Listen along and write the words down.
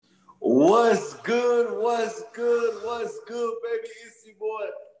What's good? What's good? What's good, baby? It's your boy,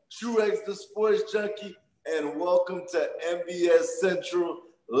 True X the Sports Junkie, and welcome to NBS Central.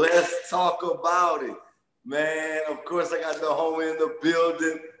 Let's talk about it. Man, of course, I got the homie in the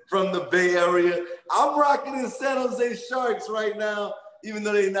building from the Bay Area. I'm rocking in San Jose Sharks right now, even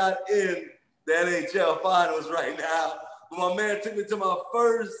though they're not in the NHL Finals right now. But my man took me to my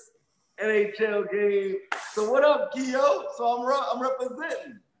first NHL game. So what up, Keo? So I'm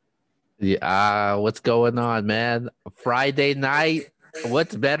representing. Yeah, what's going on, man? Friday night.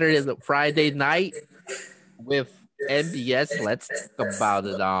 What's better than Friday night with NBS? Let's talk about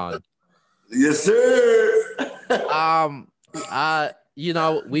it on. Yes, sir. Um,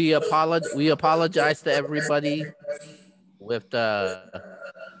 we apologize to everybody with the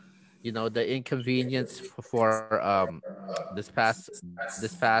inconvenience for this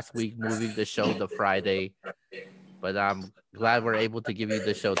past week moving the show to Friday, but I'm glad we're able to give you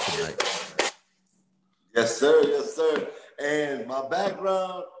the show tonight. Yes, sir. Yes, sir. And my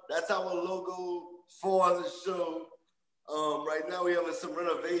background, that's our logo for the show. Right now, we're having some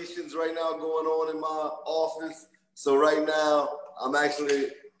renovations right now going on in my office. So right now, I'm actually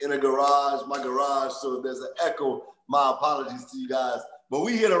in a garage, my garage. So if there's an echo, my apologies to you guys. But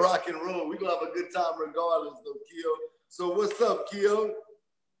we here to rock and roll. We're going to have a good time regardless, though, Keo. So what's up, Keo?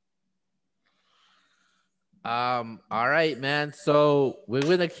 All right, man. So we're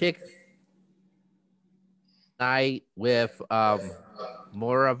gonna kick night with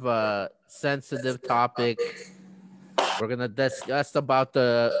more of a sensitive topic. We're gonna discuss about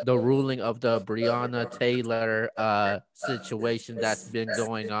the ruling of the Breonna Taylor situation that's been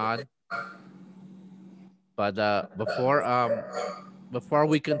going on. But before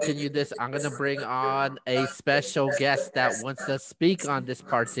we continue this, I'm gonna bring on a special guest that wants to speak on this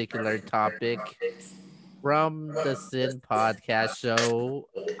particular topic from the Sin Podcast Show.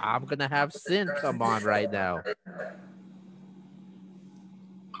 I'm gonna have Sin come on right now.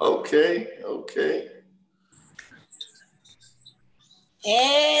 Okay.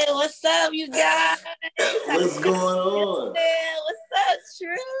 Hey, what's up, you guys? What's going on? What's up,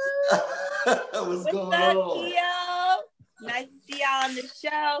 True? What's going on? Keo? Nice to see y'all on the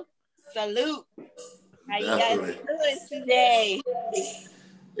show. Salute. How you guys doing today?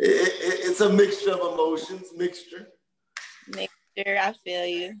 It's a mixture of emotions. Mixture, I feel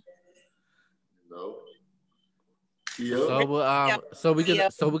you. No. So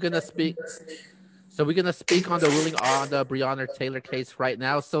we're gonna speak. So we're gonna speak on the ruling on the Breonna Taylor case right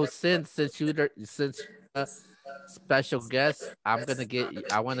now. So since special guest, I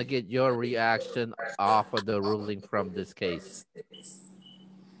want to get your reaction off of the ruling from this case.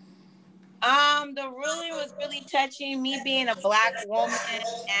 The ruling was really touching. Me being a Black woman,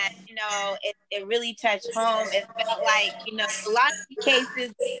 and it really touched home. It felt like a lot of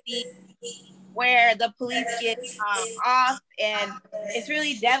cases we see where the police get off, and it's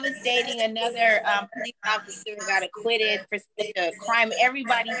really devastating. Another police officer got acquitted for such a crime.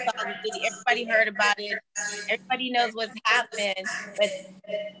 Everybody saw the video. Everybody heard about it. Everybody knows what's happened, but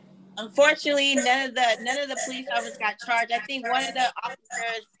unfortunately, none of the police officers got charged. I think one of the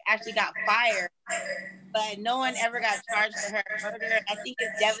officers actually got fired, but no one ever got charged for her murder. I think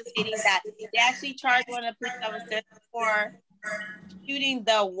it's devastating that they actually charged one of the police officers for shooting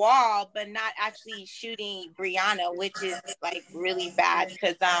the wall, but not actually shooting Breonna, which is like really bad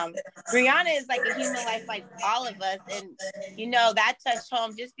because Breonna is like a human life like all of us, and that touched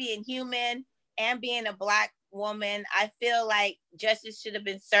home. Just being human and being a Black woman, I feel like justice should have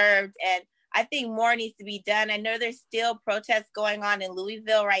been served, and I think more needs to be done. I know there's still protests going on in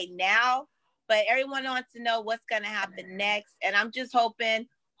Louisville right now, but everyone wants to know what's going to happen next, and I'm just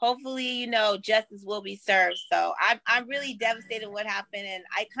hopefully, justice will be served. So I'm really devastated what happened, and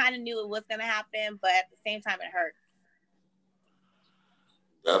I kind of knew it was going to happen, but at the same time, it hurt.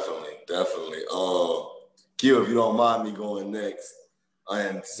 Definitely. Keo, if you don't mind me going next,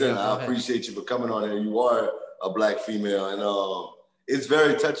 and Sin, I appreciate you for coming on here. You are a Black female, and it's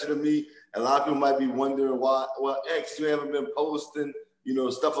very touching to me. A lot of people might be wondering why. Well, X, you haven't been posting,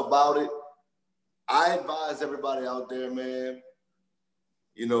 stuff about it. I advise everybody out there, man.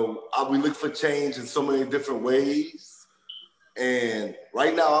 We look for change in so many different ways. And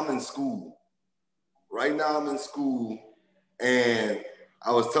right now I'm in school. And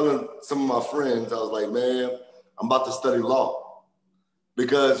I was telling some of my friends, I was like, man, I'm about to study law.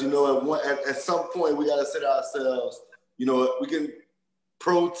 Because, at some point we got to say to ourselves, we can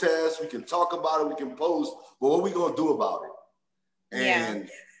protest, we can talk about it, we can post, but what are we going to do about it? And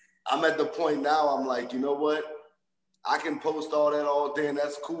I'm at the point now, I'm like, you know what? I can post all that all day and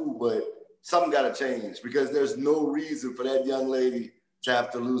that's cool, but something got to change because there's no reason for that young lady to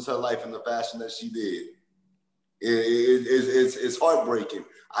have to lose her life in the fashion that she did. It's heartbreaking.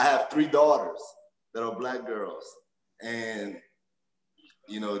 I have 3 daughters that are black girls, and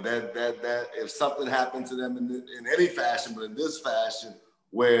that if something happened to them in any fashion, but in this fashion,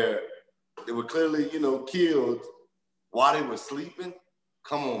 where they were clearly killed while they were sleeping,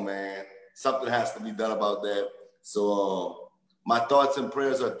 come on, man, something has to be done about that. So my thoughts and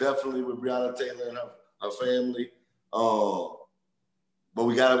prayers are definitely with Breonna Taylor and her family. But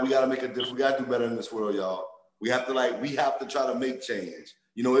we gotta make a difference. We gotta do better in this world, y'all. We have to try to make change.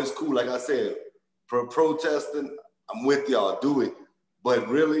 It's cool, like I said, for protesting, I'm with y'all, do it. But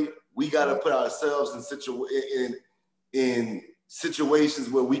really, we gotta put ourselves in situations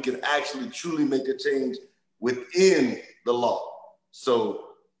where we can actually truly make a change within the law. So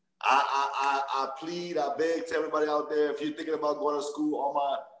I plead, I beg to everybody out there, if you're thinking about going to school, all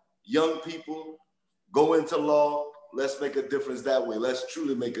my young people, go into law. Let's make a difference that way. Let's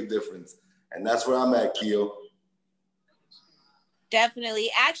truly make a difference. And that's where I'm at, Keo.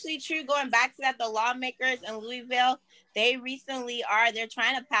 Definitely. Actually, true. Going back to that, the lawmakers in Louisville, they're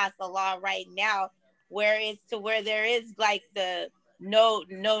trying to pass a law right now where there is like the no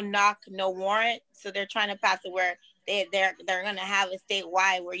knock, no warrant. So they're trying to pass it where they're going to have a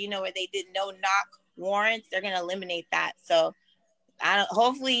statewide where, where they did no knock warrants. They're going to eliminate that. So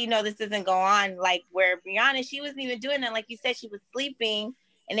hopefully, this doesn't go on like where Breonna, she wasn't even doing that. Like you said, she was sleeping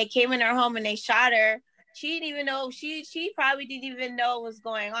and they came in her home and they shot her. She didn't even know, she probably didn't even know what was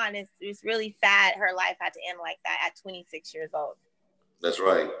going on. It's really sad her life had to end like that at 26 years old. That's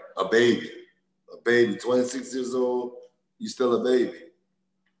right. A baby, 26 years old, you still a baby.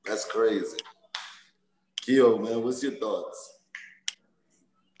 That's crazy. Keo, man, what's your thoughts?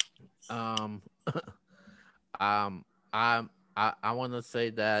 I want to say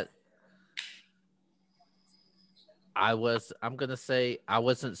that I'm gonna say I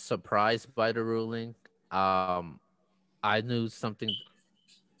wasn't surprised by the ruling. I knew something,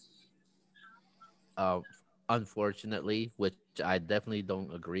 unfortunately, which I definitely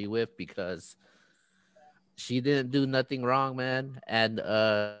don't agree with, because she didn't do nothing wrong, man, and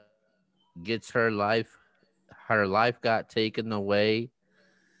gets her life got taken away,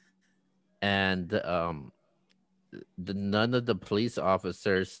 and none of the police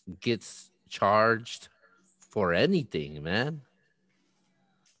officers gets charged for anything, man.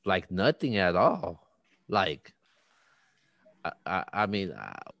 Like nothing at all. Like I mean,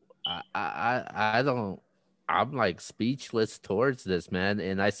 I don't. I'm like speechless towards this, man.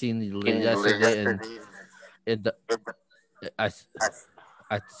 And I seen yesterday in the I s-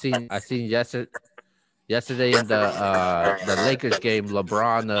 I seen yesterday in the Lakers game.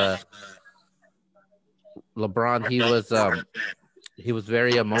 LeBron, he was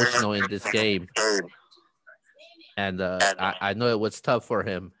very emotional in this game, and I know it was tough for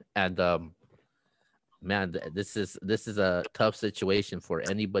him. And man, this is a tough situation for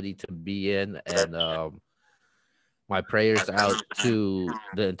anybody to be in, and my prayers out to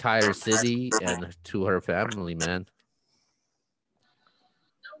the entire city and to her family, man.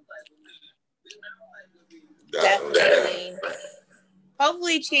 Definitely.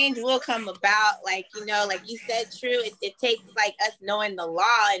 Hopefully change will come about. Like, like you said, true. It takes like us knowing the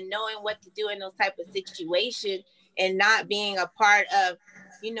law and knowing what to do in those type of situations and not being a part of,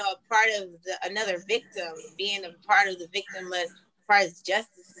 another victim, being a part of the victim, but as far as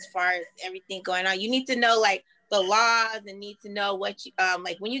justice, as far as everything going on, you need to know like the laws and need to know what you,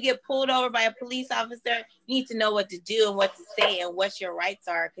 like when you get pulled over by a police officer, you need to know what to do and what to say and what your rights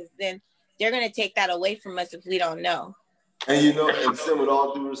are. Cause then they're going to take that away from us if we don't know. And and Sim, with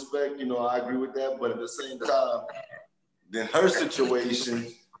all due respect, I agree with that. But at the same time, in her situation,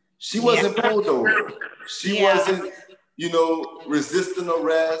 she wasn't pulled over. She wasn't, resisting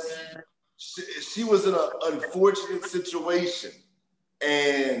arrest. She was in an unfortunate situation.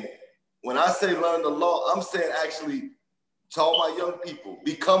 And when I say learn the law, I'm saying actually to all my young people,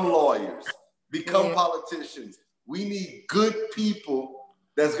 become lawyers, become politicians. We need good people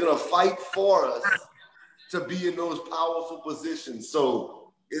that's going to fight for us to be in those powerful positions.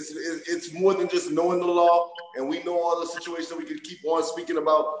 So it's more than just knowing the law, and we know all the situations that we could keep on speaking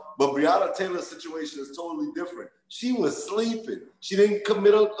about. But Breonna Taylor's situation is totally different. She was sleeping. She didn't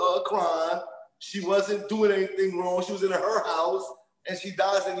commit a crime. She wasn't doing anything wrong. She was in her house, and she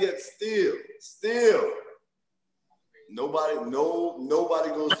dies, and yet still, nobody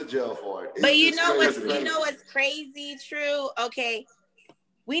goes to jail for it. But you know what's crazy? True. Okay.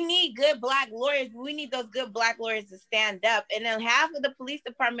 We need good black lawyers. We need those good black lawyers to stand up. And then half of the police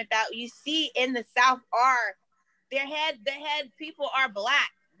department that you see in the South are their head people are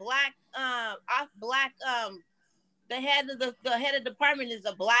black the head of the department is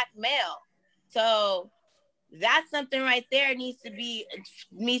a black male. So that's something right there needs to be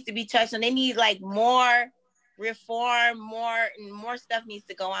touched on. They need like more reform, more stuff needs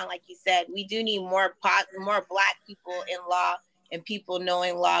to go on. Like you said, we do need more black people in law and people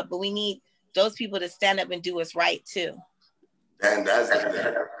knowing law, but we need those people to stand up and do what's right too. And that's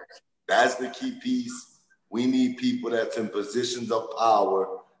the key piece. We need people that's in positions of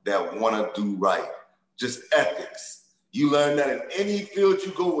power that want to do right. Just ethics. You learn that in any field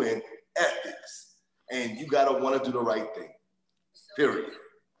you go in, ethics. And you got to want to do the right thing. Period.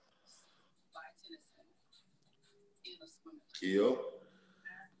 Keo?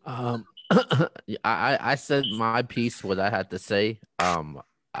 I said my piece, what I had to say. I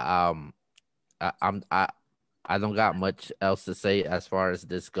don't got much else to say as far as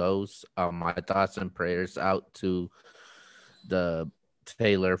this goes. My thoughts and prayers out to the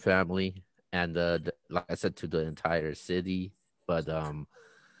Taylor family and like I said, to the entire city. But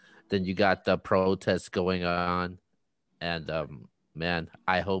then you got the protests going on, and man,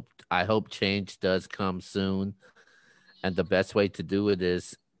 I hope change does come soon. And the best way to do it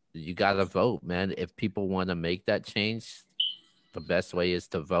is you gotta vote, man. If people want to make that change, the best way is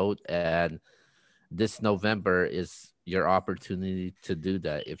to vote, and this November is your opportunity to do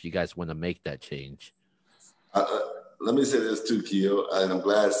that if you guys want to make that change. Let me say this too, Keo, and I'm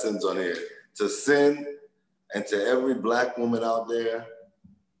glad Sin's on here. To Sin and to every black woman out there,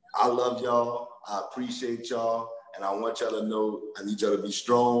 I love y'all. I appreciate y'all. And I want y'all to know I need y'all to be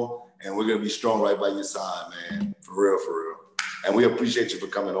strong. And we're going to be strong right by your side, man. For real, for real. And we appreciate you for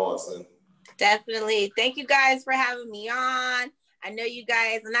coming on, Sin. Definitely. Thank you guys for having me on. I know you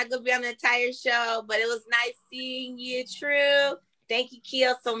guys are not going to be on the entire show, but it was nice seeing you, True. Thank you,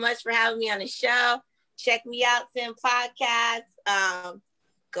 Keo, so much for having me on the show. Check me out, Sin Podcast.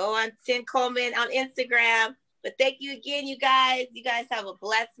 Go on Sin Coleman on Instagram. But thank you again, you guys. You guys have a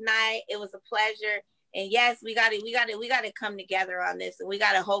blessed night. It was a pleasure. And yes, we gotta come together on this, and we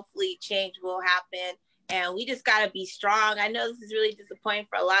gotta hopefully change will happen. And we just gotta be strong. I know this is really disappointing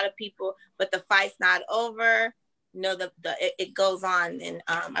for a lot of people, but the fight's not over. You know, it goes on, and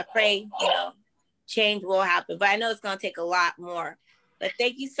I pray change will happen. But I know it's gonna take a lot more. But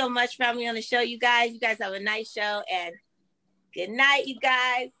thank you so much for having me on the show, you guys. You guys have a nice show, and good night, you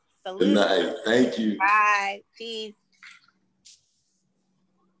guys. Salute. Good night. Thank you. Bye. Peace.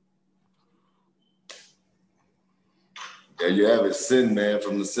 There you have it, Sin, man,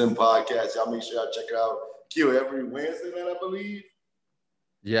 from the Sin Podcast. Y'all make sure y'all check it out. Q every Wednesday, man, I believe.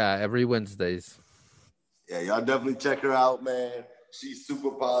 Yeah, every Wednesdays. Yeah, y'all definitely check her out, man. She's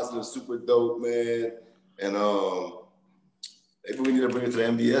super positive, super dope, man. And maybe we need to bring her to the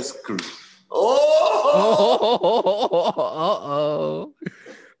NBS crew. Oh!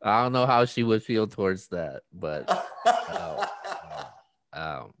 I don't know how she would feel towards that, but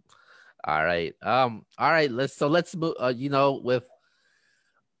all right. Let's move. With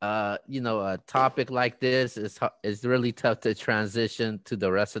a topic like this is really tough to transition to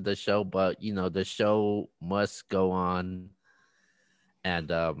the rest of the show, but the show must go on, and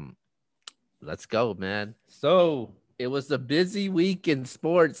let's go, man. So it was a busy week in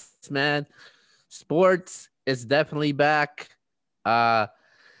sports, man. Sports is definitely back.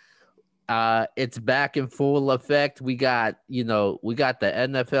 It's back in full effect. We got the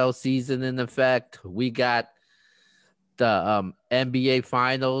NFL season in effect. We got the NBA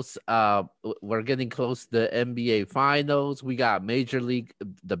finals. We're getting close to the NBA finals. We got Major League,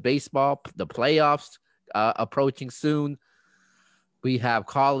 the baseball, the playoffs approaching soon. We have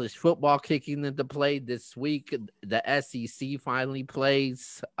college football kicking into play this week. The SEC finally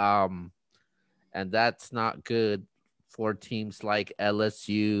plays, and that's not good for teams like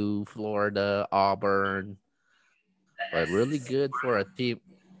LSU, Florida, Auburn, but really good for a team.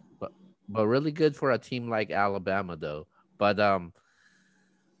 But really good for a team like Alabama, though. But and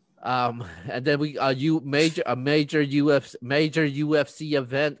then we a major UFC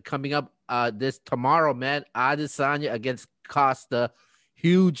event coming up this tomorrow, man. Adesanya against Costa,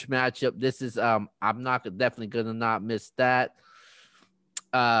 huge matchup. This is I'm definitely gonna not miss that.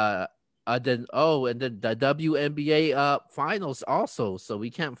 And then the WNBA finals also, so we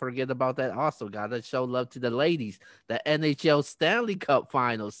can't forget about that. Also, gotta show love to the ladies. The NHL Stanley Cup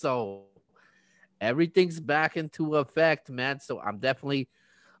finals, so everything's back into effect, man. So I'm definitely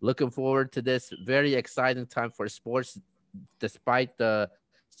looking forward to this. Very exciting time for sports, despite the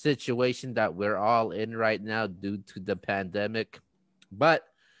situation that we're all in right now due to the pandemic. But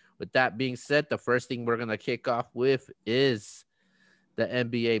with that being said, the first thing we're gonna kick off with is the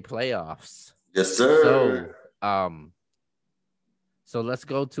NBA playoffs. Yes, sir. let's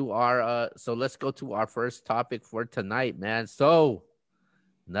go to our first topic for tonight, man. So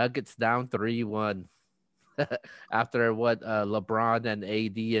Nuggets down 3-1 after what LeBron and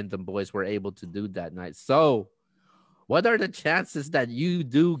AD and the boys were able to do that night. So what are the chances that you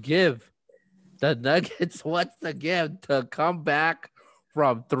do give the Nuggets once again to come back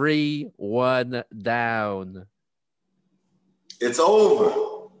from 3-1 down? It's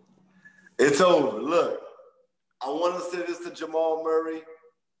over. It's over. Look, I want to say this to Jamal Murray.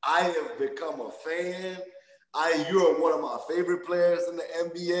 I have become a fan. You're one of my favorite players in the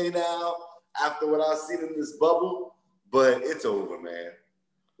NBA now after what I've seen in this bubble, but it's over, man.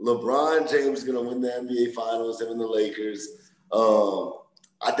 LeBron James is going to win the NBA Finals, him and the Lakers.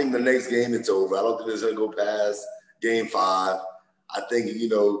 I think the next game it's over. I don't think it's going to go past Game 5. I think,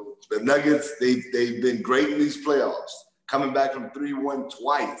 the Nuggets, they've been great in these playoffs, coming back from 3-1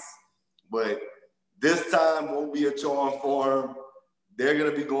 twice. But this time won't be a charm for them. They're going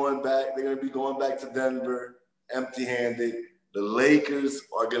to be going back. They're going to be going back to Denver empty-handed. The Lakers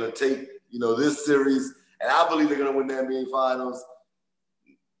are going to take, this series, and I believe they're going to win the NBA Finals.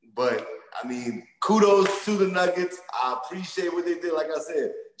 But, kudos to the Nuggets. I appreciate what they did. Like I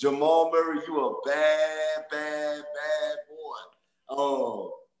said, Jamal Murray, you a bad, bad, bad boy.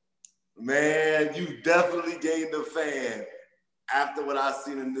 Oh, man, you definitely gained a fan after what I've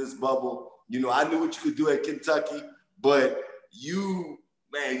seen in this bubble. I knew what you could do at Kentucky, but you've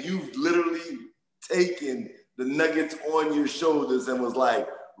literally taken the Nuggets on your shoulders and was like,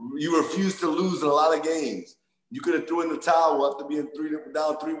 you refused to lose in a lot of games. You could have threw in the towel after being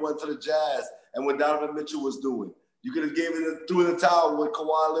down 3-1 to the Jazz and what Donovan Mitchell was doing. You could have threw in the towel what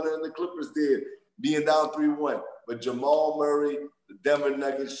Kawhi Leonard and the Clippers did, being down 3-1. But Jamal Murray, the Denver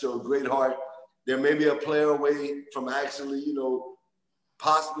Nuggets showed great heart. There may be a player away from actually,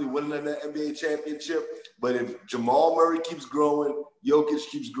 possibly winning the NBA championship. But if Jamal Murray keeps growing, Jokic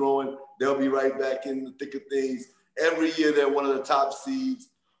keeps growing, they'll be right back in the thick of things. Every year they're one of the top seeds.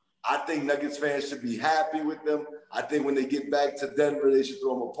 I think Nuggets fans should be happy with them. I think when they get back to Denver, they should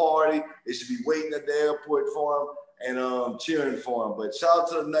throw them a party. They should be waiting at the airport for them and cheering for them. But shout out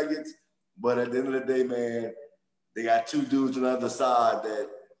to the Nuggets. But at the end of the day, man, they got two dudes on the other side that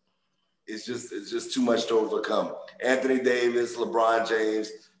it's just too much to overcome. Anthony Davis, LeBron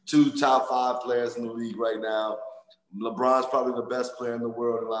James, two top 5 players in the league right now. LeBron's probably the best player in the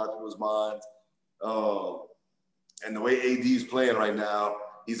world in a lot of people's minds. And the way AD's playing right now,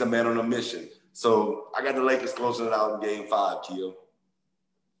 he's a man on a mission. So I got the Lakers closing it out in Game 5, Keo.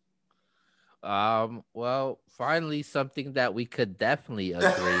 Well, finally something that we could definitely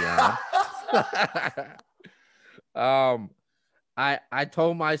agree on. I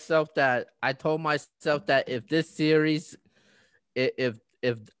told myself that if this series, if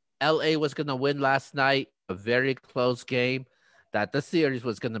LA was gonna win last night, a very close game, that the series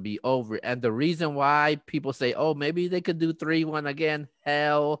was gonna be over. And the reason why people say, oh, maybe they could do 3-1 again,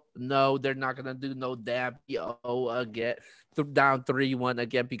 hell no, they're not gonna do no damn again, down 3-1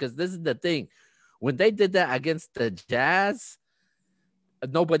 again, because this is the thing. When they did that against the Jazz,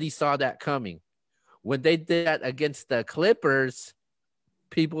 nobody saw that coming. When they did that against the Clippers,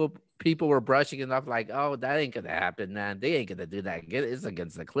 people were brushing it off like, oh, that ain't gonna happen, man. They ain't gonna do that again. It's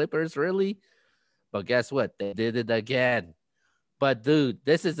against the Clippers, really? But guess what? They did it again. But dude,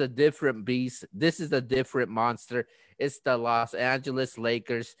 this is a different beast. This is a different monster. It's the Los Angeles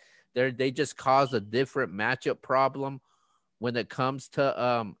Lakers. They just cause a different matchup problem when it comes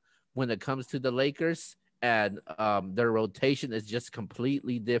to the Lakers, and their rotation is just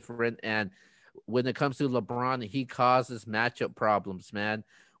completely different. And when it comes to LeBron, he causes matchup problems, man.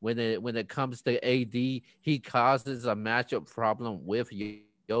 When it comes to AD, he causes a matchup problem with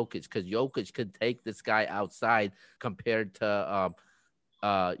Jokic, because Jokic could take this guy outside compared to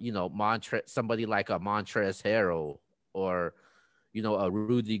somebody like a Montrezl Harrell or a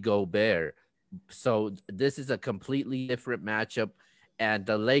Rudy Gobert. So this is a completely different matchup. And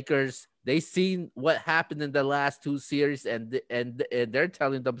the Lakers, they seen what happened in the last 2 series, and they're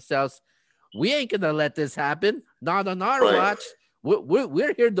telling themselves, we ain't gonna let this happen. Not on our watch.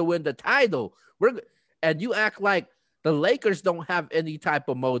 We're here to win the title. And you act like the Lakers don't have any type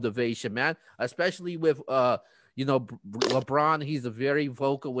of motivation, man. Especially with LeBron. He's very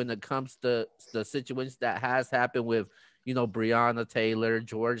vocal when it comes to the situations that has happened with Breonna Taylor,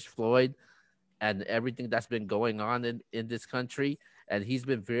 George Floyd, and everything that's been going on in this country. And he's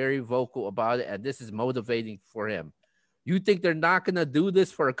been very vocal about it. And this is motivating for him. You think they're not gonna do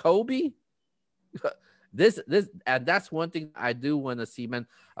this for Kobe? This and that's one thing I do want to see, man.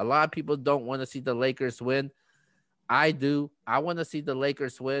 A lot of people don't want to see the Lakers win. I do. I want to see the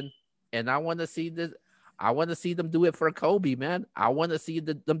Lakers win, and I want to see this. I want to see them do it for Kobe, man. I want to see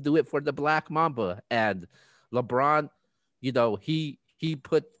them do it for the Black Mamba. And LeBron, he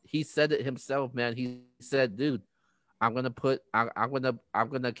said it himself, man. He said, dude, I'm gonna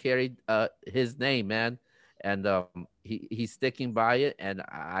carry his name, man. And he's sticking by it, and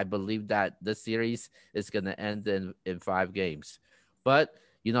I believe that the series is gonna end in 5 games. But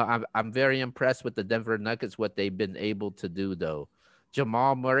I'm very impressed with the Denver Nuggets, what they've been able to do though.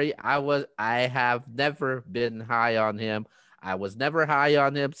 Jamal Murray, I have never been high on him. I was never high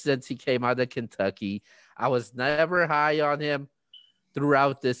on him since he came out of Kentucky. I was never high on him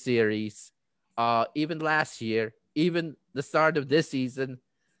throughout this series. Even last year, even the start of this season,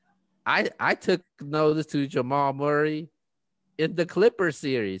 I took notice to Jamal Murray in the Clippers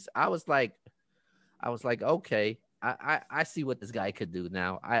series. I was like, okay, I see what this guy could do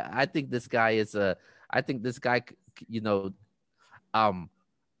now. I think this guy is a I think this guy, you know, um,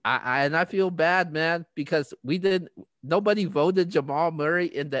 I feel bad, man, because nobody voted Jamal Murray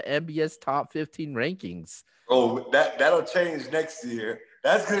in the NBS top 15 rankings. Oh, that'll change next year.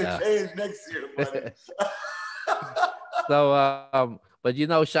 That's gonna Yeah. change next year, buddy. So, but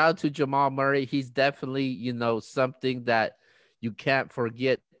shout out to Jamal Murray. He's definitely, something that you can't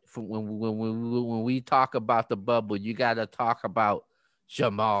forget from when we talk about the bubble. You got to talk about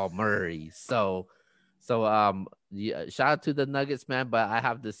Jamal Murray. Yeah, shout out to the Nuggets, man. But I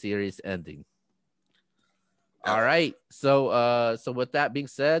have the series ending. All right. So with that being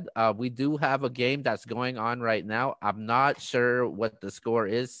said, we do have a game that's going on right now. I'm not sure what the score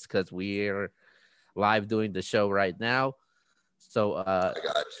is because we're live doing the show right now. So I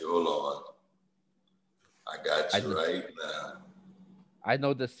got you. Hold on. I got you right now. I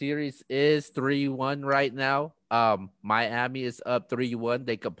know the series is 3-1 right now. Miami is up 3-1.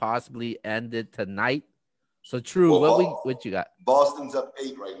 They could possibly end it tonight. So true. What you got? Boston's up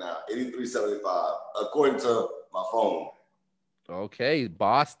 8 right now, 83-75, according to my phone. Okay,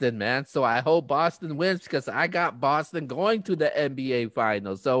 Boston, man. So I hope Boston wins because I got Boston going to the NBA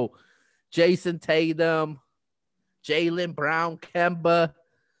Finals. So Jason Tatum, Jaylen Brown, Kemba,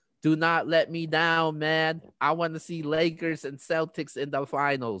 do not let me down, man. I want to see Lakers and Celtics in the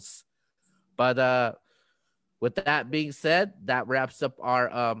finals. But with that being said, that wraps up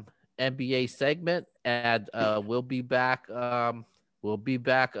our NBA segment, and we'll be back.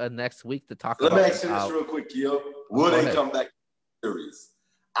 Next week to talk Let about. me ask you this real quick, Keo. Will Go they ahead. come back to the series?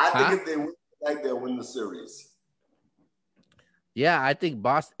 I think if they win tonight, they'll win the series. Yeah, I think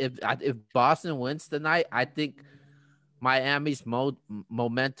Boston. If Boston wins tonight, I think Miami's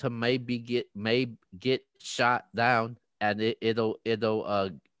momentum may get shot down, and it'll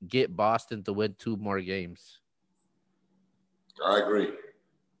get Boston to win 2 more games. I agree.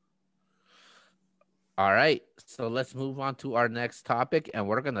 All right, so let's move on to our next topic, and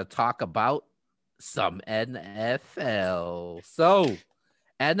we're gonna talk about some NFL. So,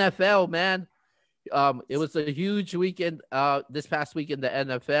 NFL, man, it was a huge weekend. This past week in the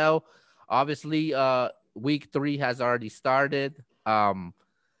NFL, obviously, week 3 has already started. I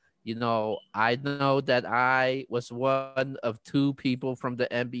know that I was one of 2 people from the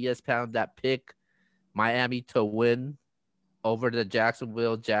NBS pound that picked Miami to win over the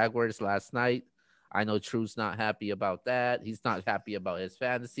Jacksonville Jaguars last night. I know True's not happy about that. He's not happy about his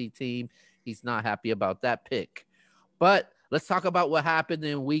fantasy team. He's not happy about that pick. But let's talk about what happened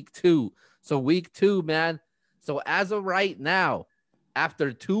in week 2. So week 2, man. So as of right now,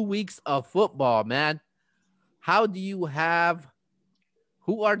 after 2 weeks of football, man, who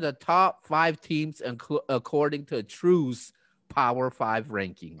are the top 5 teams according to True's Power 5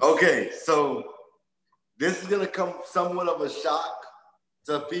 rankings? Okay, so this is going to come somewhat of a shock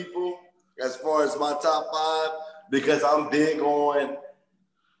to people as far as my top 5 because I'm big on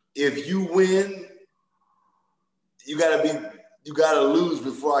if you win, you gotta lose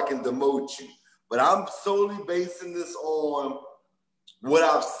before I can demote you. But I'm solely basing this on what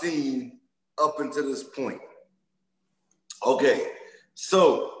I've seen up until this point. Okay,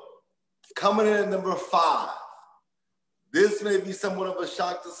 so coming in at number 5. This may be somewhat of a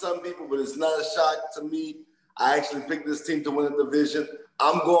shock to some people, but it's not a shock to me. I actually picked this team to win the division.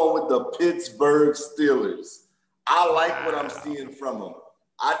 I'm going with the Pittsburgh Steelers. I like what I'm seeing from them.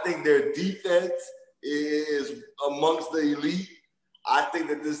 I think their defense is amongst the elite. I think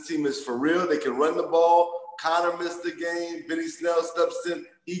that this team is for real. They can run the ball. Connor missed the game. Benny Snell steps in.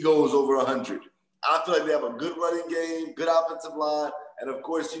 He goes over 100. I feel like they have a good running game, good offensive line. And, of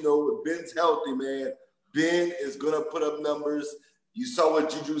course, if Ben's healthy, man, Ben is going to put up numbers. You saw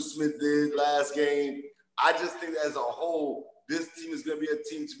what Juju Smith did last game. I just think as a whole, this team is going to be a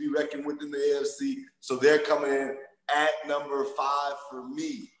team to be reckoned with in the AFC. So they're coming in at number 5 for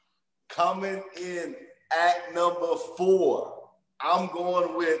me. Coming in At number 4, I'm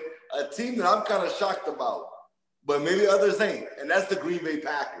going with a team that I'm kind of shocked about, but maybe others ain't, and that's the Green Bay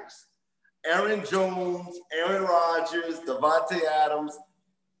Packers. Aaron Jones, Aaron Rodgers, Devontae Adams.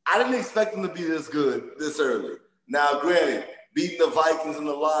 I didn't expect them to be this good this early. Now, granted, beating the Vikings and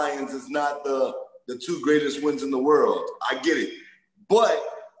the Lions is not the two greatest wins in the world. I get it. But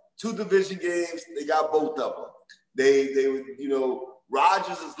 2 division games, they got both of them. They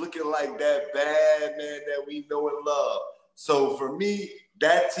Rodgers is looking like that bad man that we know and love. So for me,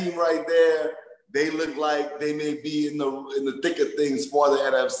 that team right there, they look like they may be in the thick of things for the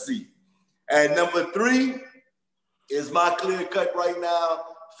NFC. And number 3 is my clear cut right now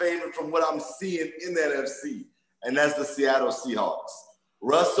favorite from what I'm seeing in the NFC, and that's the Seattle Seahawks.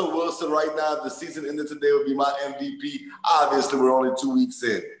 Russell Wilson right now, if the season ended today, would be my MVP. Obviously, we're only 2 weeks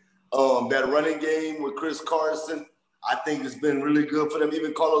in. That running game with Chris Carson, I think it's been really good for them.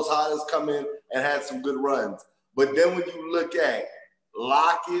 Even Carlos Hyde has come in and had some good runs. But then when you look at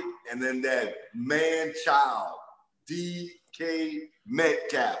Lockett and then that man-child, DK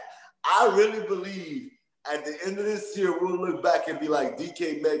Metcalf, I really believe at the end of this year, we'll look back and be like,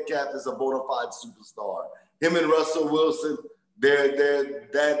 DK Metcalf is a bona fide superstar. Him and Russell Wilson,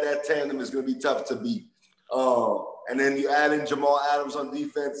 that tandem is going to be tough to beat. And then you add in Jamal Adams on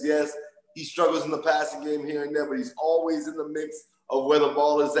defense. Yes, he struggles in the passing game here and there, but he's always in the mix of where the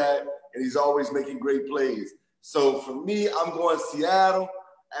ball is at, and he's always making great plays. So for me, I'm going Seattle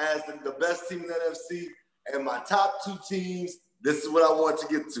as the best team in the NFC. And my top 2 teams, this is what I want to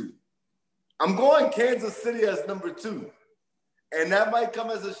get to. I'm going Kansas City as number 2. And that might come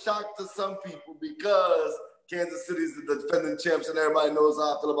as a shock to some people because Kansas City is the defending champs and everybody knows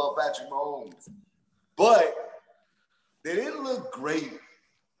how I feel about Patrick Mahomes. But they didn't look great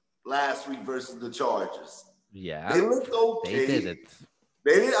last week versus the Chargers. Yeah. They looked okay. They didn't.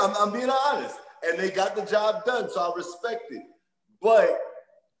 They didn't. I'm being honest. And they got the job done, so I respect it. But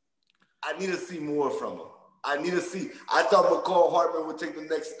I need to see more from them. I thought McCall Hartman would take the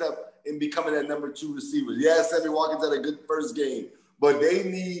next step in becoming that number 2 receiver. Yeah, Sammy Watkins had a good first game, but they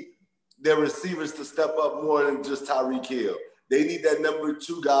need their receivers to step up more than just Tyreek Hill. They need that number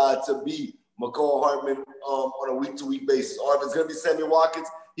 2 guy to be McCall Hartman on a week-to-week basis. Or if it's going to be Sammy Watkins,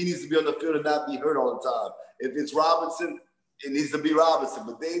 he needs to be on the field and not be hurt all the time. If it's Robinson, it needs to be Robinson,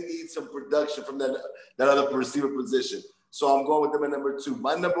 but they need some production from that other receiver position. So I'm going with them at number 2.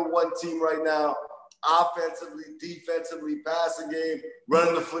 My number 1 team right now, offensively, defensively, passing game,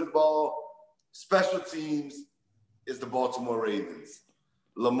 running the football, special teams, is the Baltimore Ravens.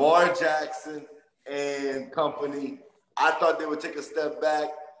 Lamar Jackson and company, I thought they would take a step back.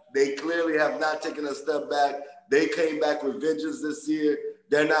 They clearly have not taken a step back. They came back with vengeance this year.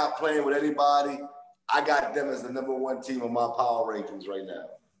 They're not playing with anybody. I got them as the number 1 team on my power rankings right now.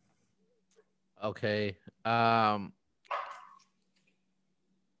 Okay.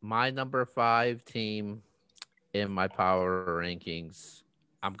 My number 5 team in my power rankings,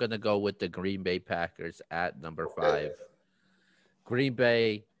 I'm going to go with the Green Bay Packers at number 5. Green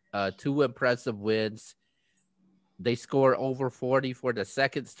Bay, 2 impressive wins. They score over 40 for the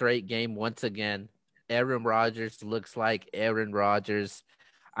second straight game once again. Aaron Rodgers looks like Aaron Rodgers.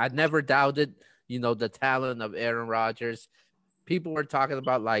 I never doubted, the talent of Aaron Rodgers. People were talking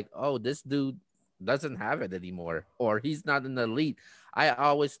about like, oh, this dude doesn't have it anymore, or he's not an elite. I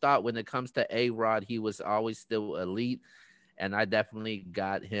always thought when it comes to A-Rod, he was always still elite, and I definitely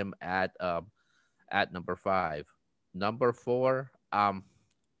got him at number 5. Number 4, I'm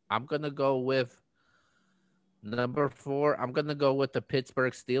gonna go with number 4. I'm gonna go with the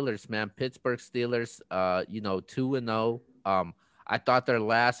Pittsburgh Steelers, man. Pittsburgh Steelers, 2-0. I thought their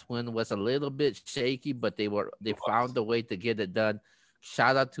last win was a little bit shaky, but they found a way to get it done.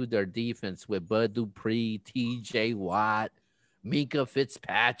 Shout out to their defense with Bud Dupree, TJ Watt, Minka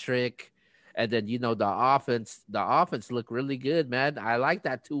Fitzpatrick, and then the offense. The offense looked really good, man. I like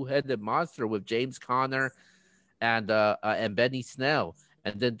that 2-headed monster with James Conner and Benny Snell.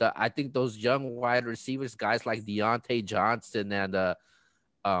 And then I think those young wide receivers, guys like Deontay Johnson and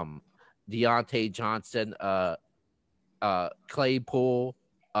Claypool,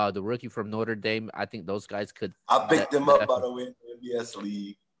 the rookie from Notre Dame. I think those guys could. I picked them up, by the way, in the NBS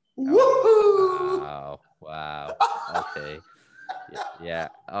league. Woohoo! Wow. Okay. Yeah.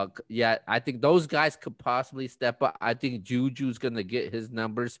 I think those guys could possibly step up. I think Juju's gonna get his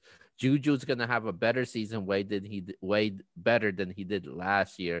numbers. Juju's gonna have a better season way better than he did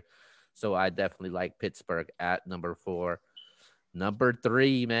last year. So I definitely like Pittsburgh at number 4. Number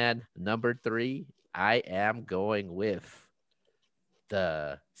 3, man. Number 3, I am going with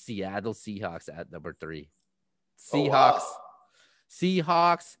the Seattle Seahawks at number 3. Seahawks.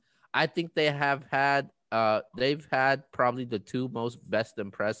 I think they have had they've had probably the two most best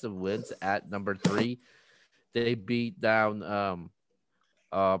impressive wins at number 3. They beat down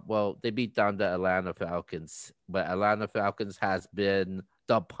they beat down the Atlanta Falcons, but Atlanta Falcons has been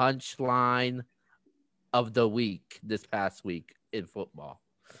the punchline of the week this past week in football.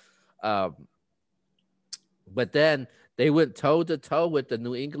 Um, but then they went toe to toe with the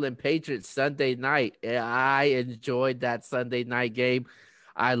New England Patriots Sunday night. And I enjoyed that Sunday night game.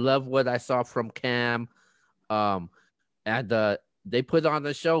 I love what I saw from Cam. And they put on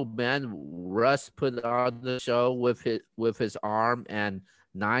the show, man. Russ put on the show with his arm and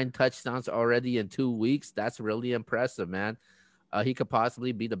 9 touchdowns already in 2 weeks. That's really impressive, man. He could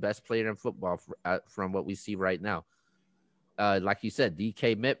possibly be the best player in football from what we see right now. Like you said,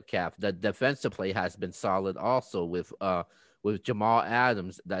 DK Metcalf, the defensive play has been solid also with Jamal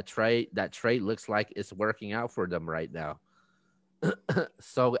Adams. That trade looks like it's working out for them right now.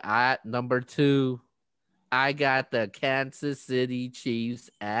 So at number 2, I got the Kansas City Chiefs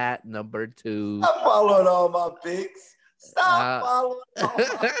at number 2. Stop following all my picks. Stop following all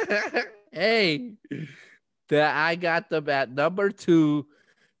my Hey, I got them at number 2.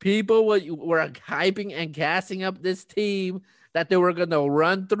 People were hyping and gassing up this team that they were gonna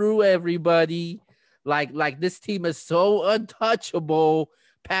run through everybody. Like this team is so untouchable.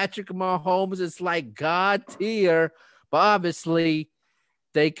 Patrick Mahomes is like God tier, but obviously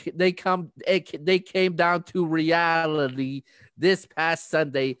they came down to reality this past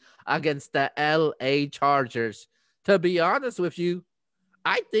Sunday against the LA Chargers. To be honest with you,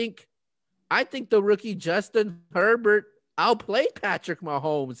 I think the rookie Justin Herbert outplayed Patrick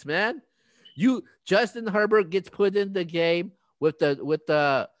Mahomes, man. Justin Herbert gets put in the game with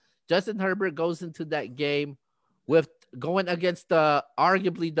the Justin Herbert goes into that game with going against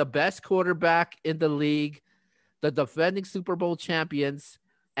arguably the best quarterback in the league, the defending Super Bowl champions,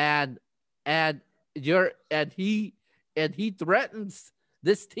 and he threatens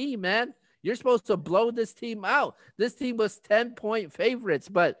this team, man. You're supposed to blow this team out. This team was 10-point favorites,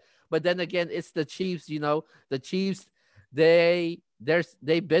 but then again, it's the Chiefs. The Chiefs. They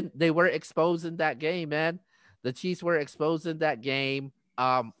were exposed in that game, man. The Chiefs were exposed in that game.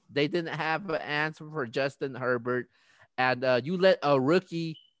 They didn't have an answer for Justin Herbert, and you let a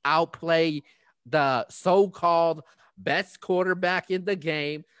rookie outplay the so-called best quarterback in the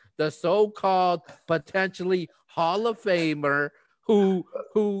game, the so-called potentially Hall of Famer who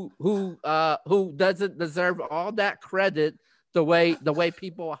doesn't deserve all that credit the way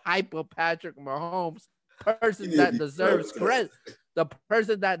people hype up Patrick Mahomes. The person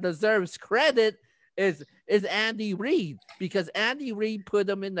that deserves credit is Andy Reid, because Andy Reid put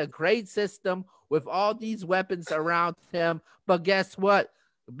him in a great system with all these weapons around him. But guess what?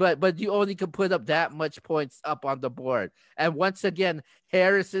 But you only can put up that much points up on the board. And once again,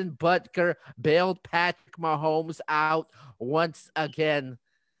 Harrison Butker bailed Patrick Mahomes out once again.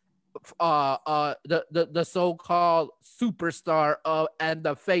 The so-called superstar and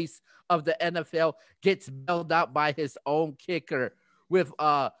the face of the NFL gets bailed out by his own kicker with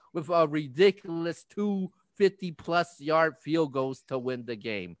a ridiculous 250+ yard field goals to win the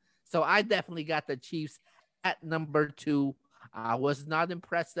game. So I definitely got the Chiefs at number 2. I was not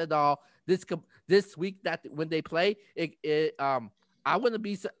impressed at all this week that when they play I wouldn't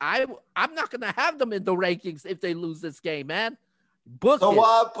be. I'm not gonna have them in the rankings if they lose this game, man. Book so it.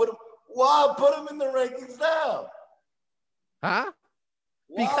 Why put them in the rankings now? Huh?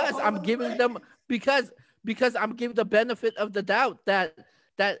 Because I'm giving them because I'm giving the benefit of the doubt that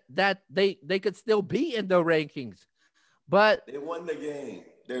they could still be in the rankings, but they won the game.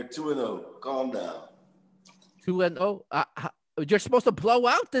 They're 2-0. Calm down. 2-0. You're supposed to blow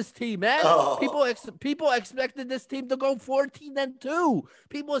out this team, man. Oh. People expected this team to go 14-2.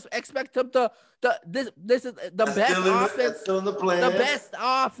 People expect them to this is the That's best offense. Still in the plan. The best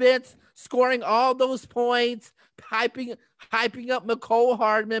offense, scoring all those points, hyping up McCole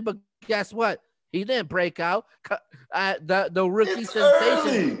Hardman. But guess what? He didn't break out. The rookie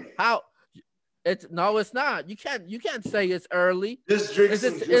sensation. Early. How? It's not. You can't say it's early. Just drink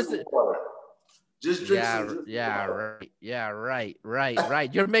some water. Just drink some right.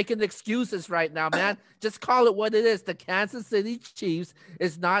 You're making excuses right now, man. Just call it what it is. The Kansas City Chiefs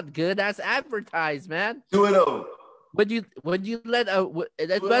is not good as advertised, man. 2-0. When you let it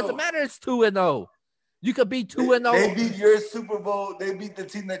doesn't matter. It's 2-0. You could be 2-0. They beat your Super Bowl. They beat the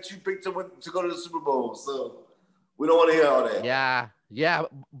team that you picked to go to the Super Bowl. So we don't want to hear all that. Yeah.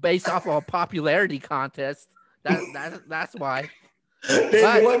 Based off of a popularity contest. That's why.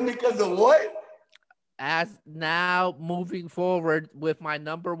 They won because of what? As now moving forward with my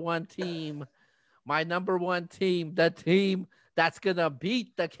number one team, the team that's gonna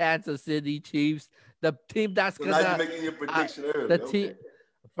beat the Kansas City Chiefs. The team that's So now you're gonna making your prediction the early. team. Okay.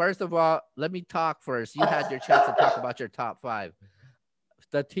 First of all, let me talk first. You had your chance to talk about your top five.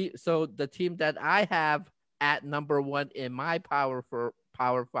 The team that I have at number one in my Power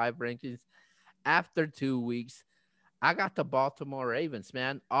Five rankings after 2 weeks, I got the Baltimore Ravens.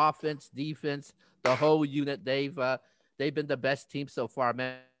 Man, offense, defense, the whole unit. They've been the best team so far,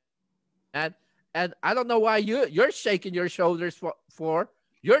 man. And I don't know why you're shaking your shoulders for.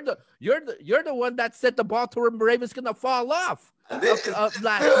 You're the one that said the Baltimore Ravens gonna fall off last Still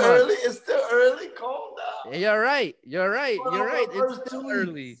month. early. It's still early. Calm down. You're right. You're right. Going You're over right. the It's first still 2 weeks.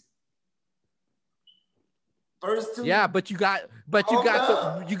 early. First 2 weeks. Yeah, but Calm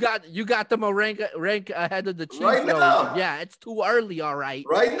down. you got them a rank ahead of the Chiefs. Right So now. yeah, it's too early. All right.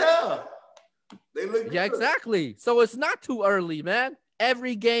 Right now. They look Yeah, good. exactly. So it's not too early, man.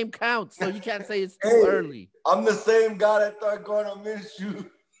 Every game counts, so you can't say it's too Hey, early. I'm the same guy that thought Gardner Minshew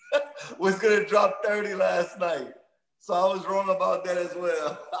was going to drop 30 last night. So I was wrong about that as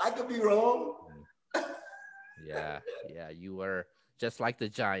well. I could be wrong. Yeah, you were just like the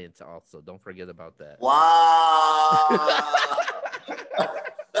Giants. Also, don't forget about that. Wow.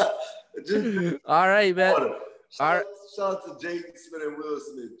 Just All right, man. water. All right. Shout out to Jaden Smith and Will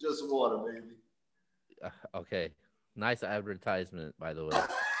Smith. Just water, baby. Okay. Nice advertisement, by the way.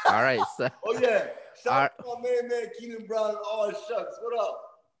 All right. So, Oh, yeah. Shout out to my man, Keenan Brown. Oh, shucks. What up?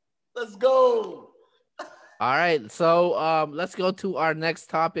 Let's go. all right. So let's go to our next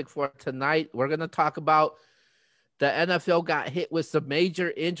topic for tonight. We're gonna talk about the NFL got hit with some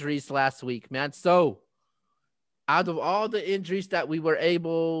major injuries last week, man. So out of all the injuries that we were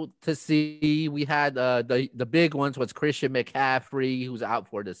able to see, we had the big ones was Christian McCaffrey, who's out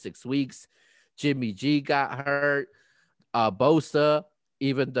for the 6 weeks. Jimmy G got hurt. Bosa,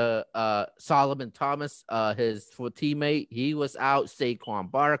 even the Solomon Thomas, his teammate, he was out.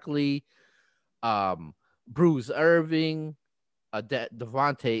 Saquon Barkley, Bruce Irving,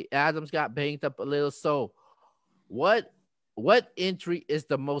 Devontae Adams got banged up a little. So, what injury is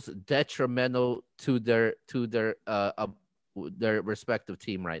the most detrimental to their respective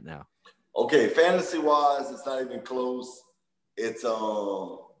team right now? Okay, fantasy wise, it's not even close. It's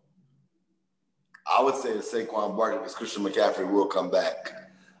I would say it's Saquon Barkley because Christian McCaffrey will come back.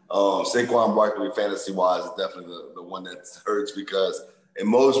 Saquon Barkley, fantasy wise, is definitely the one that hurts because in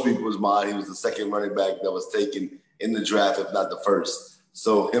most people's mind, he was the second running back that was taken in the draft, if not the first.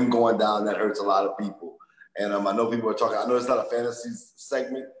 So him going down, that hurts a lot of people. And I know people are talking. I know it's not a fantasy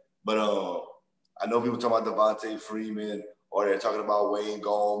segment, but I know people talking about Devontae Freeman, or they're talking about Wayne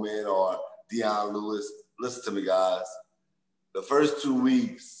Gallman or Deion Lewis. Listen to me, guys. The first 2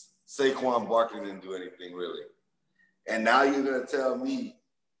 weeks, Saquon Barkley didn't do anything really. And now you're going to tell me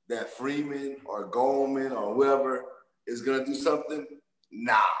that Freeman or Goldman or whoever is going to do something?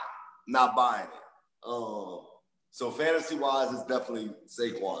 Nah, not buying it. So fantasy-wise, it's definitely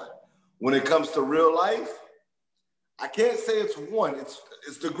Saquon. When it comes to real life, I can't say it's one. It's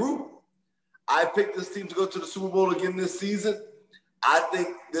the group. I picked this team to go to the Super Bowl again this season. I think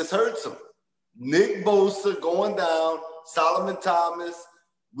this hurts them. Nick Bosa going down, Solomon Thomas.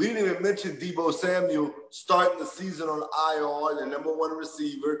 We didn't even mention Deebo Samuel starting the season on IR, the number one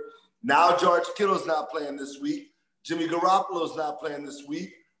receiver. Now George Kittle's not playing this week. Jimmy Garoppolo's not playing this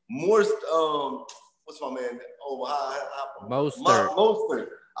week. What's my man? Mostert.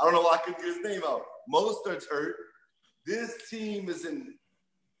 I don't know why I couldn't get his name out. Mostert's hurt. This team is in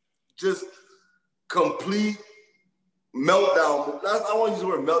just complete meltdown. I don't want to use the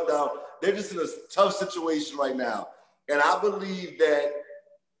word meltdown. They're just in a tough situation right now. And I believe that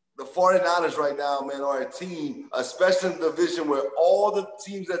the 49ers right now, man, are a team, especially in the division where all the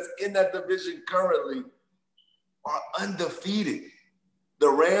teams that's in that division currently are undefeated. The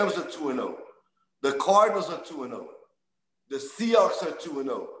Rams are 2-0. The Cardinals are 2-0. The Seahawks are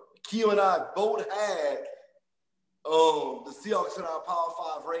 2-0. Keo and I both had the Seahawks in our Power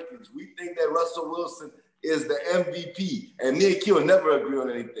 5 rankings. We think that Russell Wilson is the MVP. And me and Keo never agree on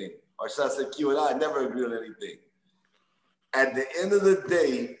anything. Or should I say Keo and I never agree on anything. At the end of the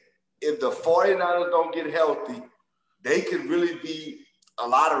day, if the 49ers don't get healthy, they could really be a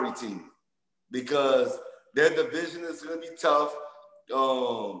lottery team because their division is going to be tough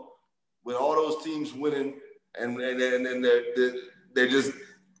with all those teams winning, and they're just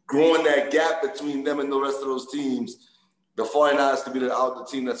growing that gap between them and the rest of those teams. The 49ers could be the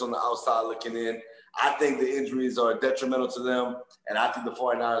team that's on the outside looking in. I think the injuries are detrimental to them, and I think the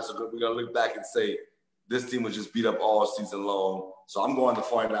 49ers we're going to look back and say, this team was just beat up all season long. So I'm going to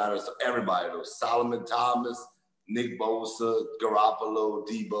 49ers to everybody, though. Solomon Thomas, Nick Bosa, Garoppolo,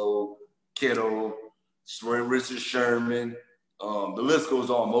 Debo, Kittle, Richard Sherman, The list goes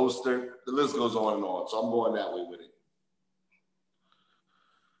on. Mostert. The list goes on and on. So I'm going that way with it.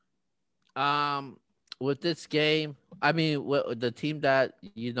 With this game, I mean, the team that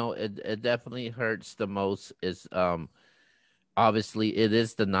it definitely hurts the most is obviously it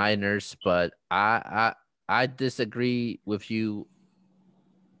is the Niners, but I disagree with you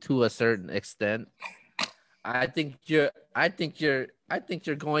to a certain extent. I think you're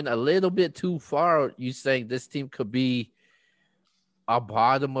going a little bit too far. You saying this team could be a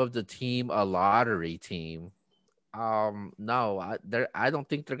bottom of the team, a lottery team. No, I don't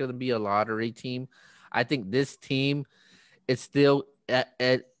think they're gonna be a lottery team. I think this team is still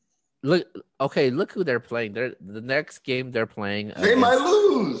at look okay. Look who they're playing. They're the next game they're playing. They might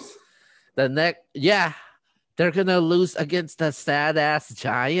lose. Yeah, they're gonna lose against the sad ass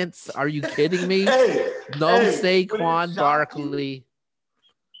Giants. Are you kidding me? No Saquon Barkley.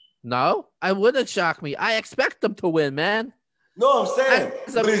 No, I wouldn't shock me. I expect them to win, man. No, I'm saying,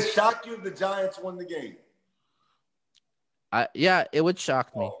 would it shock you if the Giants won the game? Yeah, it would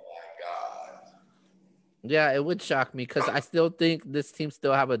shock me. Oh my God. Yeah, it would shock me because I still think this team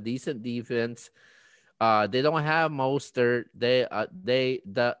still have a decent defense. They don't have Mostert.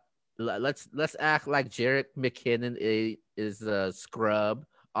 Let's act like Jerick McKinnon is a scrub.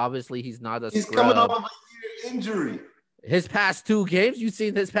 Obviously, he's not a scrub. He's coming off of a year injury. His past 2 games, you've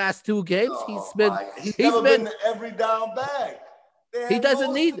seen his past 2 games. He's never been the every down back. He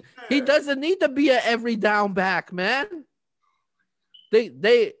doesn't need to be an every down back, man.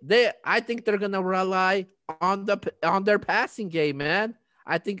 I think they're gonna rely on their passing game, man.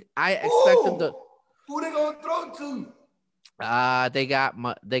 I expect them to. Who they gonna throw to? They got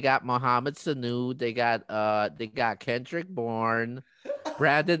Mohamed Sanu. They got Kendrick Bourne.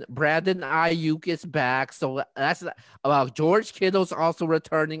 Brandon Ayuk is back, so that's George Kittle's also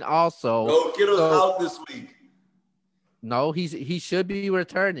returning. Also, no, Kittle's out this week. No, he should be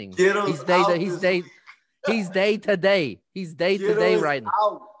returning. He's day to day. He's day to day right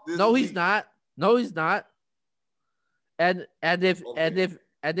now. No, he's not. No, he's not. And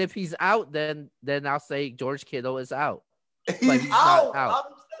if he's out, then I'll say George Kittle is out. He's out. Not out.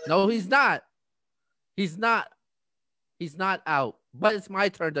 No, he's not. He's not. He's not out. But it's my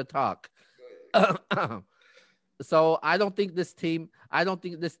turn to talk. So I don't think this team.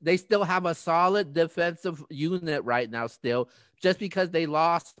 They still have a solid defensive unit right now. Still, just because they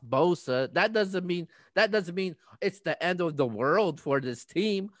lost Bosa, that doesn't mean it's the end of the world for this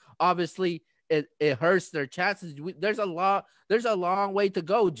team. Obviously, it hurts their chances. There's a long way to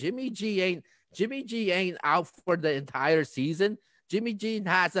go. Jimmy G ain't out for the entire season. Jimmy G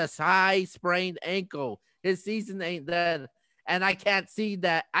has a high sprained ankle. His season ain't done. And I can't see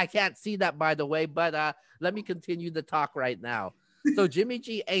that. By the way, but let me continue the talk right now. So Jimmy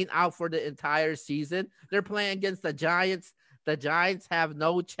G ain't out for the entire season. They're playing against the Giants. The Giants have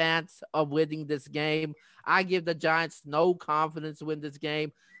no chance of winning this game. I give the Giants no confidence to win this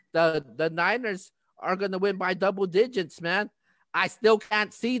game. The Niners are going to win by double digits, man. I still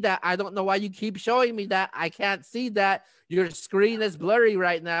can't see that. I don't know why you keep showing me that. I can't see that. Your screen is blurry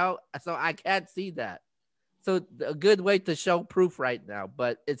right now, so I can't see that. So a good way to show proof right now,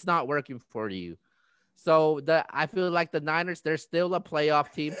 but it's not working for you. So I feel like the Niners, they're still a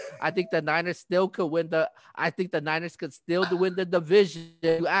playoff team. I think the Niners still could win the division.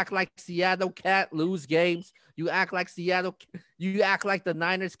 You act like Seattle can't lose games. You act like the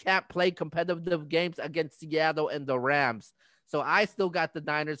Niners can't play competitive games against Seattle and the Rams. So I still got the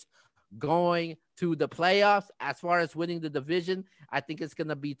Niners going to the playoffs. As far as winning the division, I think it's going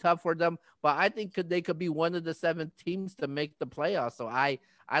to be tough for them, but I think they could be one of the 7 teams to make the playoffs. So I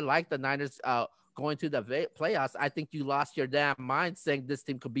like the Niners going to the playoffs. I think you lost your damn mind saying this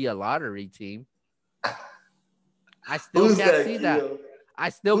team could be a lottery team. I still can't see that. I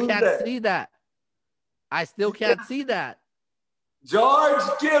still can't see that. I still can't see that. George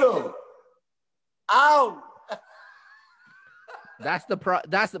Kittle out. That's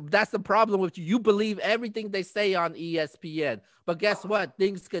the problem with you. You believe everything they say on ESPN. But guess what?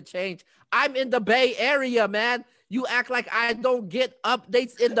 Things could change. I'm in the Bay Area, man. You act like I don't get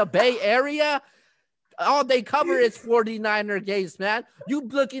updates in the Bay Area. All they cover is 49er games, man. You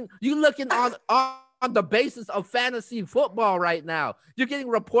looking on the basis of fantasy football right now. You're getting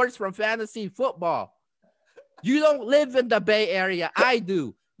reports from fantasy football. You don't live in the Bay Area. I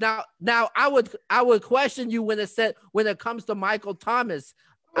do. Now I would question you when it comes to Michael Thomas,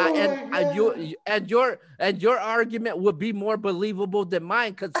 and your argument would be more believable than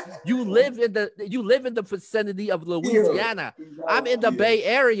mine because you live in the vicinity of Louisiana. I'm in the Bay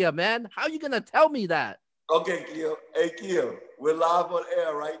Area, man. How are you gonna tell me that? Okay, Keo. Hey, Keo, we're live on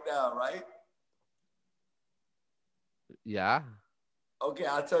air right now, right? Yeah. Okay,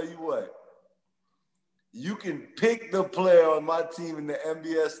 I'll tell you what. You can pick the player on my team in the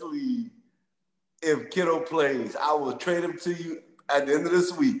NBS league. If Kittle plays, I will trade him to you at the end of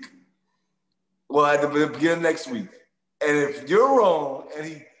this week. Well, at the beginning of next week. And if you're wrong and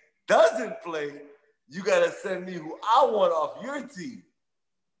he doesn't play, you got to send me who I want off your team.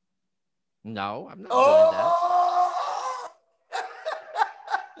 No, I'm not doing that.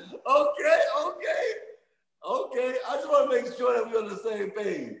 Okay. I just want to make sure that we're on the same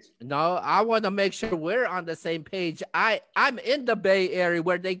page. No, I want to make sure we're on the same page. I'm in the Bay Area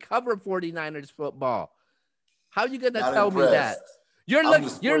where they cover 49ers football. How are you gonna Not tell impressed. me that? You're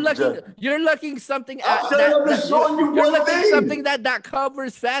looking something at I'm just showing you you're one looking thing. something that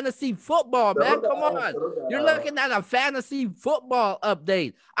covers fantasy football, man. Come on. You're looking at a fantasy football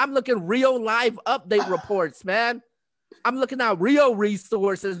update. I'm looking real live update reports, man. I'm looking at real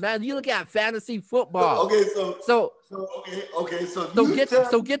resources, man. You look at fantasy football. Okay, so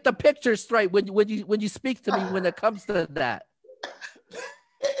get the picture straight when you speak to me when it comes to that.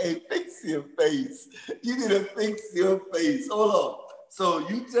 Hey, fix your face. You need to fix your face. Hold on. So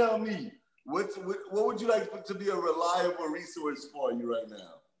you tell me, what would you like to be a reliable resource for you right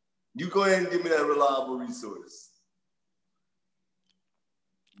now? You go ahead and give me that reliable resource.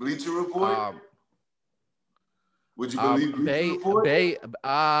 Bleacher Report? Would you believe Bleacher Report?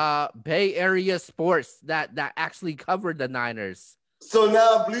 Bay Area sports that actually covered the Niners. So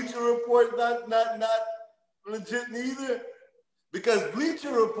now Bleacher Report not legit neither? Because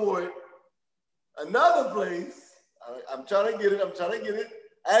Bleacher Report, another place, I'm trying to get it.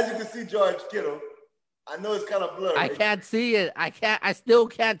 As you can see, George Kittle. I know it's kind of blurry. I can't see it. I still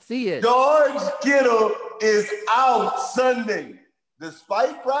can't see it. George Kittle is out Sunday.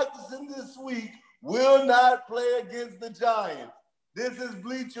 Despite practicing this week, will not play against the Giants. This is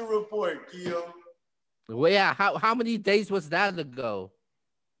Bleacher Report, Keo. Well, yeah, how many days was that ago?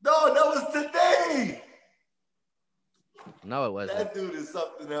 No, that was today. No, it wasn't. That dude is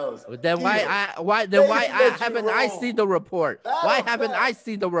something else. Then Keo, why haven't I seen the report? Why haven't I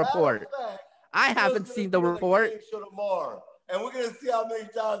seen the report? I haven't seen the report. Show tomorrow, and we're gonna see how many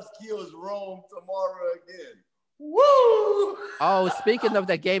times Keo's wrong tomorrow again. Woo! Oh, speaking of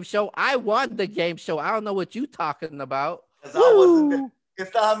the game show, I won the game show. I don't know what you talking about. Because I wasn't there.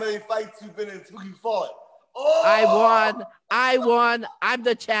 It's not how many fights you've been in until you fought. Oh! I won. I'm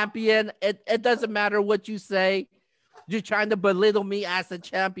the champion. It doesn't matter what you say. You're trying to belittle me as a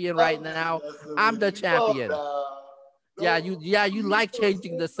champion right now. I'm the champion. Yeah, you like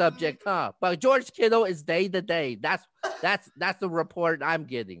changing the subject, huh? But George Kittle is day to day. That's the report I'm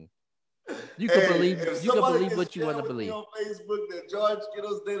getting. You can believe what you want to believe. On Facebook that George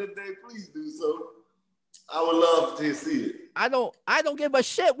Kittle's day to day, please do so. I would love to see it. I don't give a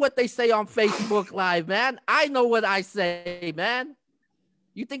shit what they say on Facebook Live, man. I know what I say, man.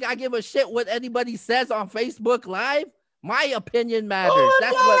 You think I give a shit what anybody says on Facebook Live? My opinion matters.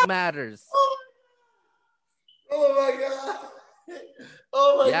 That's what matters. Oh my God.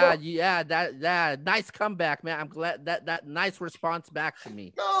 Oh my God. Yeah, that nice comeback, man. I'm glad that nice response back to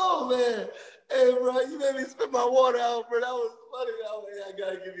me. No, man. Hey, bro, you made me spit my water out, bro. That was funny. I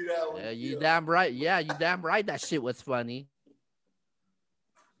gotta give you that one. Yeah, you damn right. Yeah, you damn right. That shit was funny.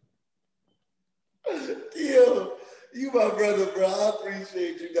 Yo, you my brother, bro. I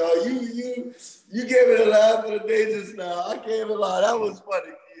appreciate you, dog. You gave it a laugh of the day just now. I can't even lie. That was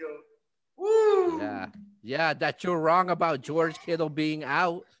funny, Keo. Woo! Yeah, that you're wrong about George Kittle being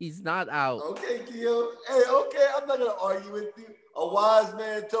out. He's not out. Okay, Keo. Hey, okay, I'm not gonna argue with you. A wise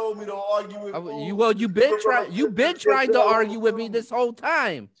man told me to argue with you. You've been trying to argue with me this whole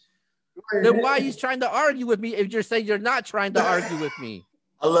time. Then why are you trying to argue with me if you're saying you're not trying to argue with me?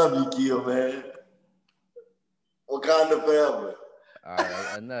 I love you, Keo, man. Wakanda forever.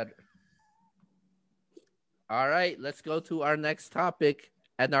 All right, let's go to our next topic.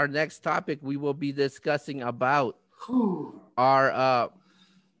 And our next topic, we will be discussing about our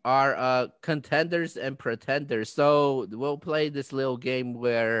contenders and pretenders. So we'll play this little game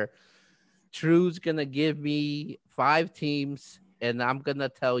where True's gonna give me 5 teams, and I'm gonna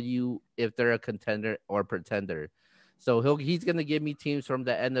tell you if they're a contender or pretender. So he's gonna give me teams from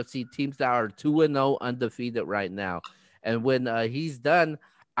the NFC, teams that are 2-0 undefeated right now. And when he's done,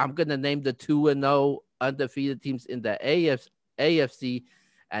 I'm gonna name the 2-0 undefeated teams in the AFC.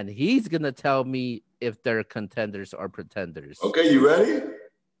 And he's going to tell me if they're contenders or pretenders. Okay, you ready?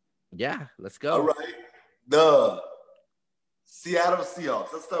 Yeah, let's go. All right. The Seattle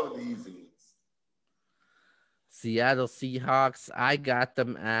Seahawks. Let's start with the easy ones. Seattle Seahawks, I got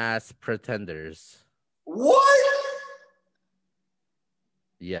them as pretenders. What?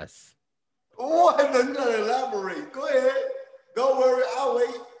 Yes. What? No, elaborate. Go ahead. Don't worry, I'll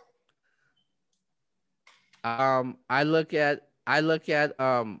wait. I look at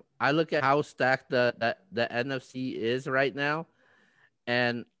how stacked the NFC is right now,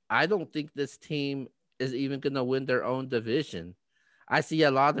 and I don't think this team is even gonna win their own division. I see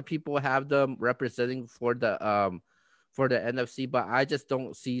a lot of people have them representing for the NFC, but I just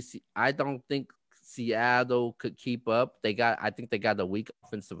don't see. I don't think Seattle could keep up. I think they got a weak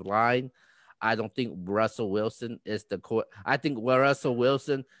offensive line. I don't think Russell Wilson is the core. I think Russell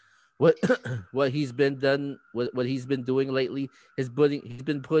Wilson, what what he's been doing lately he's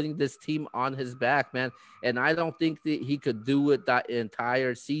been putting this team on his back, man. And I don't think that he could do it that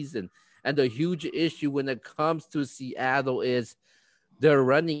entire season. And the huge issue when it comes to Seattle is their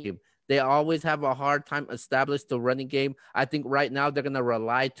running game. They always have a hard time establishing the running game. I think right now they're gonna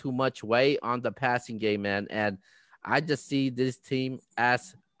rely too much weight on the passing game, man. And I just see this team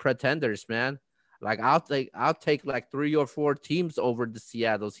as pretenders, man. Like I'll take like 3 or 4 teams over the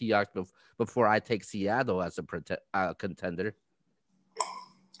Seattle Seahawks before I take Seattle as a contender.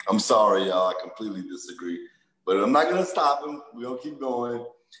 I'm sorry, y'all. I completely disagree. But I'm not going to stop him. We're going to keep going.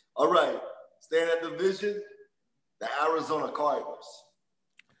 All right. Staying at division, the Arizona Cardinals.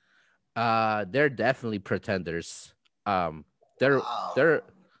 They're definitely pretenders. Wow.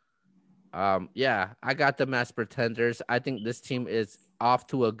 Yeah, I got them as pretenders. I think this team is off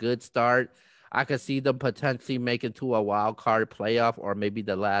to a good start. I could see them potentially making to a wild card playoff or maybe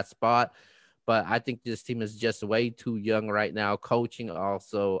the last spot. But I think this team is just way too young right now. Coaching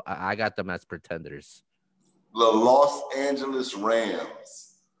also, I got them as pretenders. The Los Angeles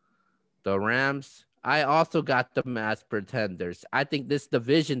Rams. The Rams, I also got them as pretenders. I think this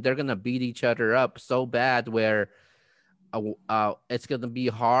division, they're going to beat each other up so bad where it's going to be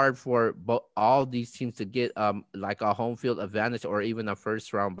hard for all these teams to get like a home field advantage or even a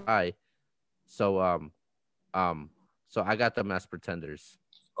first round bye. So so I got them as pretenders.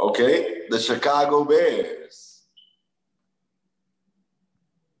 Okay, the Chicago Bears.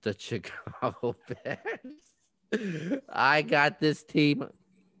 The Chicago Bears. I got this team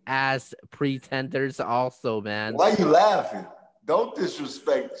as pretenders also, man. Why you laughing? Don't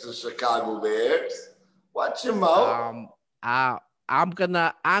disrespect the Chicago Bears. Watch your mouth. I'm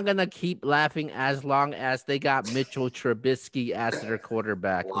gonna keep laughing as long as they got Mitchell Trubisky as their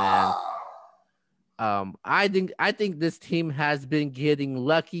quarterback, man. I think this team has been getting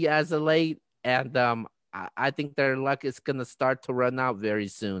lucky as of late, and I think their luck is gonna start to run out very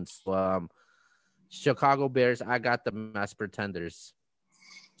soon. So Chicago Bears, I got them as pretenders.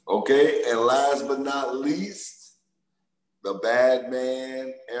 Okay, and last but not least, the bad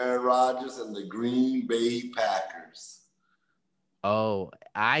man, Aaron Rodgers and the Green Bay Packers. Oh,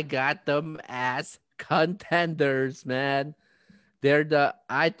 I got them as contenders, man.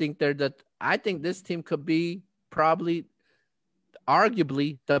 I think this team could be probably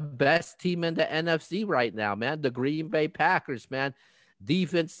arguably the best team in the NFC right now, man. The Green Bay Packers, man.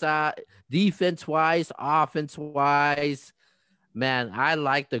 Defense wise, offense wise, man, I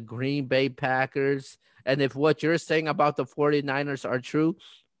like the Green Bay Packers. And if what you're saying about the 49ers are true,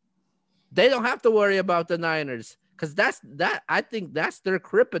 they don't have to worry about the Niners. Because I think that's their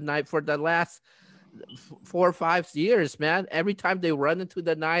kryptonite for the last 4 or 5 years, man. Every time they run into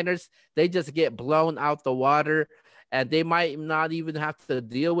the Niners, they just get blown out the water, and they might not even have to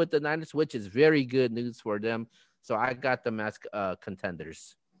deal with the Niners, which is very good news for them. So I got them as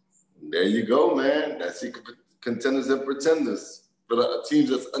contenders. There you go, man. That's contenders and pretenders for the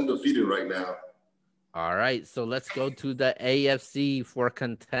teams that's undefeated right now. All right, so let's go to the AFC for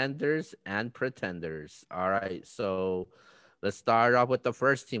contenders and pretenders. All right, so let's start off with the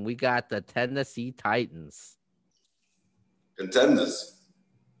first team. We got the Tennessee Titans. Contenders.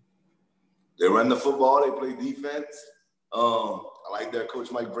 They run the football. They play defense. I like their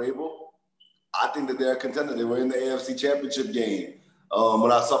coach, Mike Vrabel. I think that they're a contender. They were in the AFC Championship game.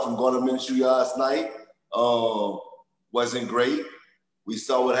 What I saw from Gardner Minshew last night wasn't great. We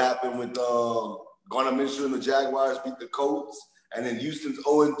saw what happened with Gardner Minshew and the Jaguars beat the Colts, and then Houston's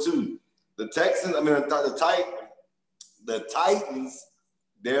 0-2. The Titans,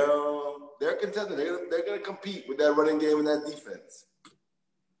 they're a contender. They're going to compete with that running game and that defense.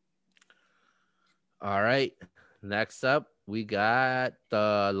 All right. Next up, we got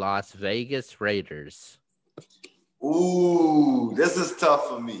the Las Vegas Raiders. Ooh, this is tough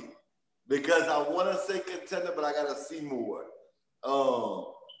for me because I want to say contender, but I got to see more.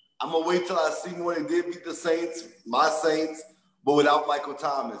 I'm going to wait till I see more. They did beat the Saints, my Saints, but without Michael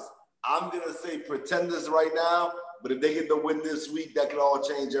Thomas. I'm going to say pretenders right now, but if they get the win this week, that could all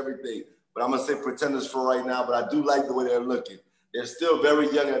change everything. But I'm going to say pretenders for right now, but I do like the way they're looking. They're still very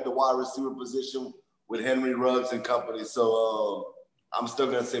young at the wide receiver position with Henry Ruggs and company. So I'm still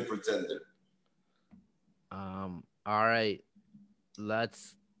gonna say pretender. All right.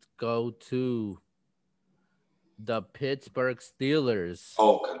 Let's go to the Pittsburgh Steelers.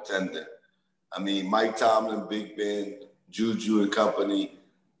 Oh, contender. I mean, Mike Tomlin, Big Ben, Juju and company.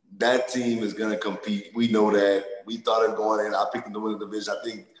 That team is gonna compete. We know that. We thought of going in. I picked them to win the division. I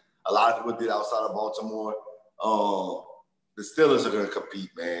think a lot of people did outside of Baltimore. The Steelers are gonna compete,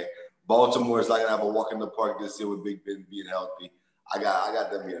 man. Baltimore is not gonna have a walk in the park this year with Big Ben being healthy. I got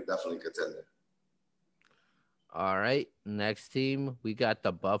them being definitely contender. All right. Next team, we got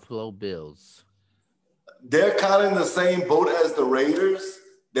the Buffalo Bills. They're kind of in the same boat as the Raiders.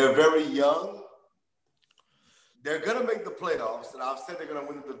 They're very young. They're gonna make the playoffs, and I've said they're gonna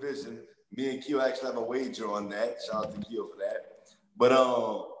win the division. Me and Keo actually have a wager on that. Shout out to Keo for that. But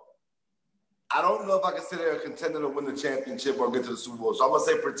I don't know if I can say they're a contender to win the championship or get to the Super Bowl. So I'm gonna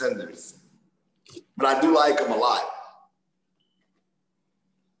say pretenders. But I do like them a lot.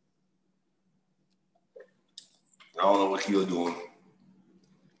 I don't know what Keo's doing.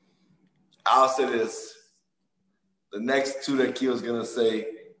 I'll say this. The next two that Keo's gonna say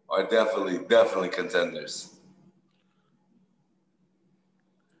are definitely contenders.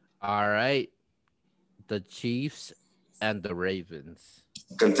 All right. The Chiefs and the Ravens.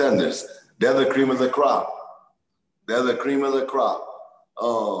 Contenders. They're the cream of the crop. They're the cream of the crop.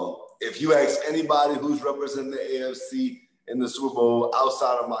 If you ask anybody who's representing the AFC in the Super Bowl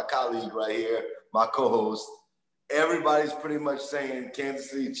outside of my colleague right here, my co-host, everybody's pretty much saying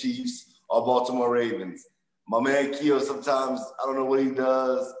Kansas City Chiefs or Baltimore Ravens. My man Keo, sometimes, I don't know what he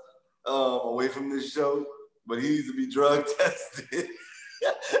does away from this show, but he needs to be drug tested.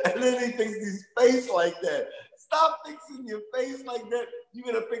 And then he thinks his face like that. Stop fixing your face like that. You're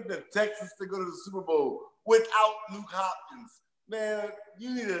going to pick the Texans to go to the Super Bowl without Luke Hopkins. Man,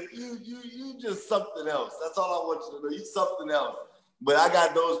 you just something else. That's all I want you to know. You something else. But I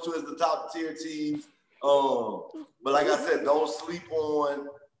got those two as the top tier teams. But like I said, don't sleep on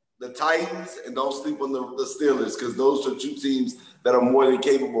the Titans and don't sleep on the Steelers because those are two teams that are more than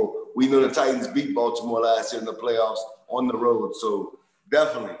capable. We know the Titans beat Baltimore last year in the playoffs on the road. So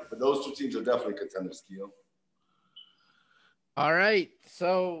definitely. But those two teams are definitely contenders, Keo. All right.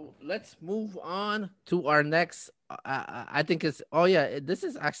 So let's move on to our next. I think it's, this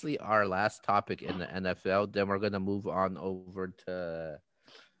is actually our last topic in the NFL. Then we're going to move on over to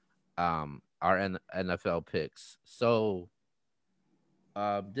our NFL picks. So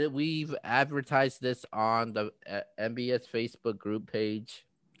we've advertised this on the NBS Facebook group page.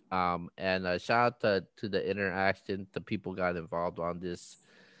 And shout out to the interaction, the people got involved on this.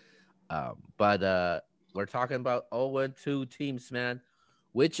 But we're talking about 0-2 teams, man.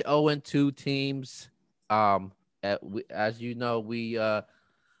 Which 0-2 teams? As you know,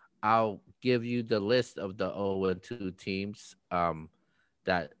 I'll give you the list of the 0-2 teams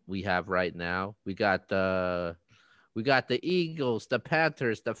that we have right now. We got the Eagles, the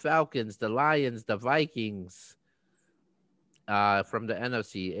Panthers, the Falcons, the Lions, the Vikings. From the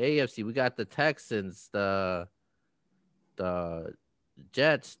NFC, AFC, we got the Texans, the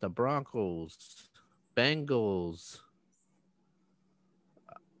Jets, the Broncos, Bengals.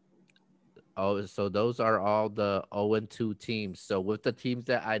 So those are all the 0-2 teams. So with the teams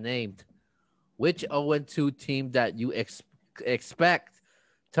that I named, which 0-2 team that you expect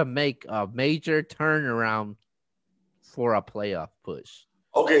to make a major turnaround for a playoff push?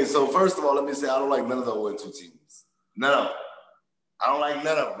 Okay, so first of all, let me say I don't like none of the 0-2 teams. None of them. I don't like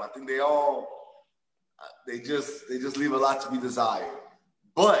none of them. I think they just leave a lot to be desired.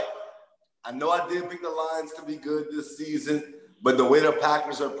 But I know I did pick the Lions to be good this season, but the way the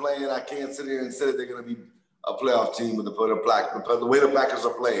Packers are playing, I can't sit here and say that they're going to be a playoff team with the way the Packers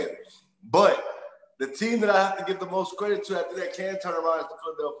are playing. But the team that I have to give the most credit to after that can turn around is the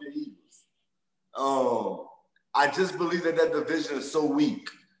Philadelphia Eagles. I just believe that division is so weak.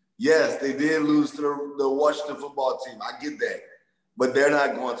 Yes, they did lose to the Washington football team. I get that. But they're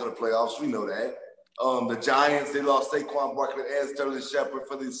not going to the playoffs. We know that. The Giants, they lost Saquon Barkley and Sterling Shepard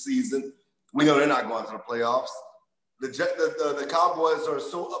for this season. We know they're not going to the playoffs. The Cowboys are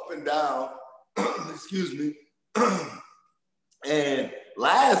so up and down. Excuse me. And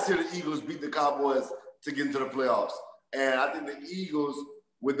last year, the Eagles beat the Cowboys to get into the playoffs. And I think the Eagles,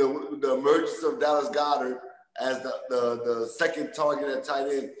 with the emergence of Dallas Goedert as the second target at tight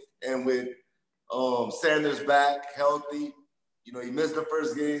end, and with Sanders back, healthy, you know, he missed the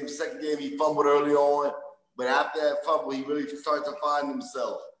first game. Second game, he fumbled early on. But after that fumble, he really started to find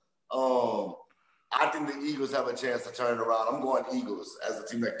himself. I think the Eagles have a chance to turn it around. I'm going Eagles as a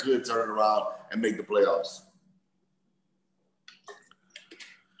team that could turn it around and make the playoffs.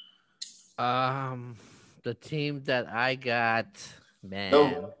 Um, the team that I got, man,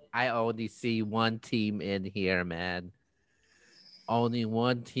 No, I only see one team in here, man. Only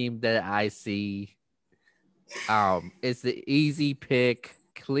one team that I see. It's the easy pick,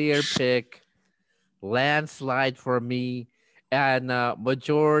 clear pick, landslide for me, and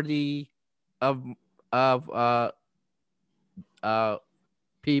majority of of uh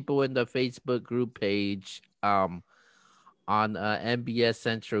people in the Facebook group page on NBS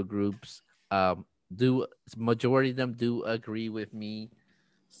Central groups do majority of them do agree with me.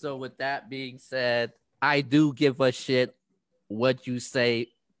 So with that being said, I do give a shit what you say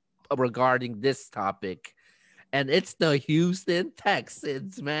regarding this topic, and it's the Houston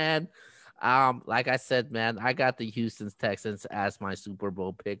Texans, man. Like I said, man, I got the Houston Texans as my Super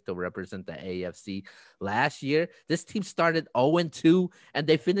Bowl pick to represent the AFC. Last year, this team started 0-2 and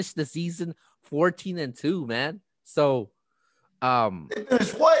they finished the season 14-2, man. So, um, they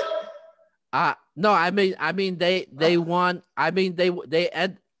finished what? no, I mean they won. I mean they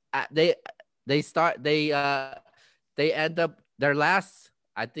they start they end up their last.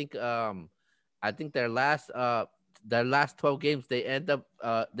 I think their last 12 games they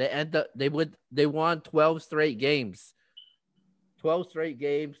won 12 straight games. 12 straight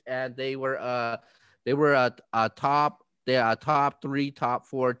games, and they were a top 3, top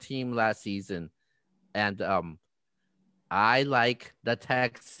 4 team last season. And I like the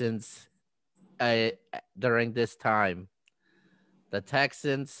Texans during this time. The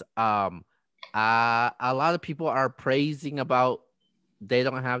Texans, a lot of people are praising about they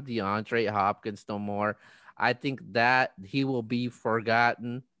don't have DeAndre Hopkins no more. I think that he will be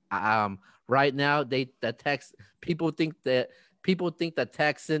forgotten. Right now, the Tex people think the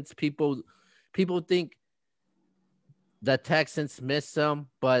Texans people think the Texans miss him,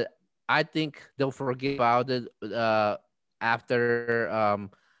 but I think they'll forget about it after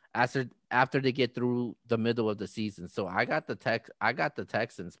after they get through the middle of the season. So I got the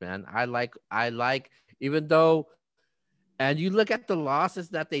Texans, man. Even though and you look at the losses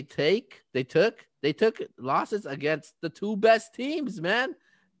that they took losses against the two best teams, man.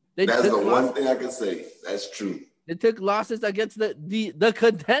 They That's took the one loss thing I can say. That's true. they took losses against the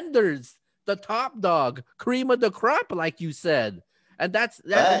contenders, the top dog, cream of the crop, like you said, and that's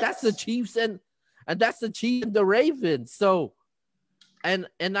the Facts. Chiefs and that's the Chiefs and the Ravens. So and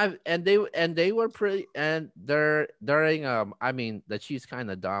they were pretty and they're during I mean the Chiefs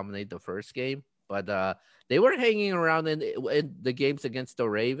kind of dominate the first game, but they were hanging around in the games against the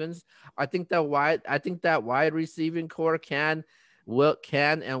Ravens. I think that wide receiving core can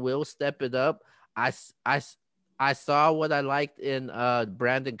and will step it up. I s- I s- I saw what I liked in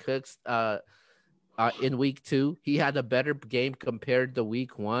Brandon Cooks in week 2. He had a better game compared to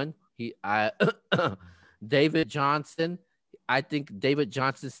week 1. He I David Johnson. I think David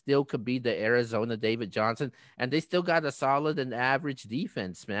Johnson still could be the Arizona David Johnson, and they still got a solid and average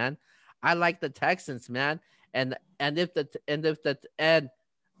defense, man. I like the Texans, man, and I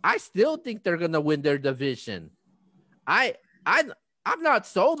still think they're gonna win their division. I I I'm not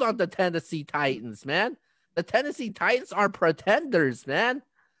sold on the Tennessee Titans, man. The Tennessee Titans are pretenders, man.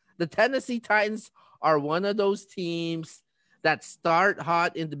 The Tennessee Titans are one of those teams that start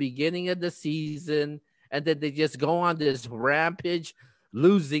hot in the beginning of the season and then they just go on this rampage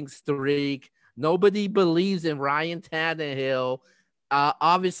losing streak. Nobody believes in Ryan Tannehill.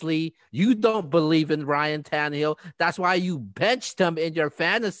 Obviously, you don't believe in Ryan Tannehill. That's why you benched him in your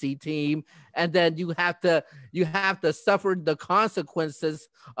fantasy team, and then you have to suffer the consequences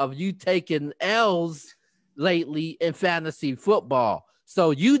of you taking L's lately in fantasy football.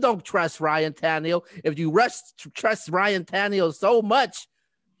 So you don't trust Ryan Tannehill. If you trust Ryan Tannehill so much,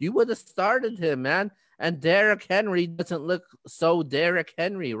 you would have started him, man. And Derrick Henry doesn't look so Derrick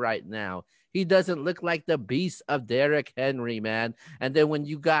Henry right now. He doesn't look like the beast of Derrick Henry, man. And then when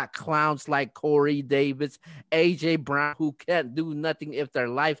you got clowns like Corey Davis, AJ Brown, who can't do nothing if their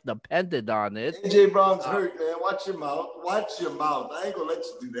life depended on it. AJ Brown's Uh, hurt, man. Watch your mouth. Watch your mouth. I ain't gonna let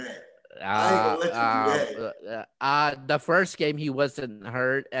you do that. I ain't uh, gonna let you do that. the first game he wasn't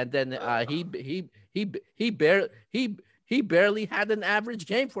hurt, and then he barely had an average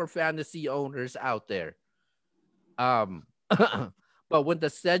game for fantasy owners out there. Um, but when the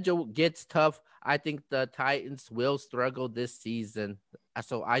schedule gets tough, I think the Titans will struggle this season.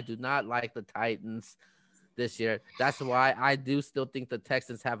 So I do not like the Titans this year. That's why I do still think the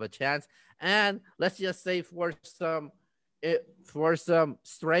Texans have a chance. And let's just say for some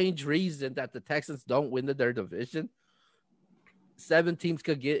strange reason that the Texans don't win their division, 7 teams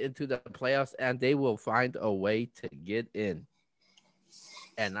could get into the playoffs and they will find a way to get in.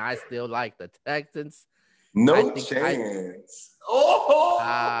 And I still like the Texans. No chance.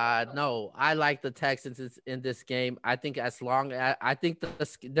 Oh, no, I like the Texans in this game. I think as long as I think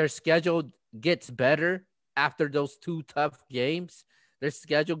their schedule gets better after those two tough games, their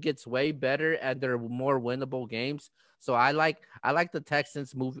schedule gets way better and they're more winnable games. So I like the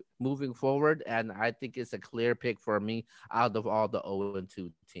Texans moving forward, and I think it's a clear pick for me out of all the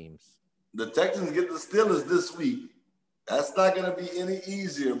 0-2 teams. the Texans get the Steelers this week. That's not going to be any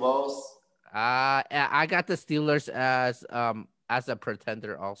easier, boss. I got the Steelers as a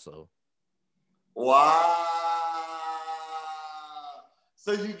pretender also. Wow.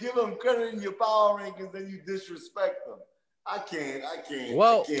 So you give them credit in your power rankings, then you disrespect them. I can't.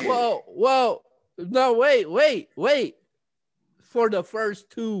 Whoa. No, wait. For the first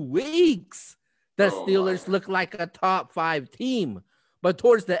 2 weeks, the Steelers look like a top 5 team. But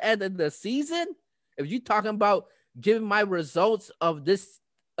towards the end of the season, if you're talking about giving my results of this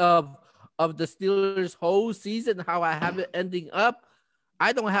of the Steelers' whole season, how I have it ending up,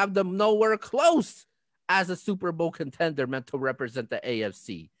 I don't have them nowhere close as a Super Bowl contender meant to represent the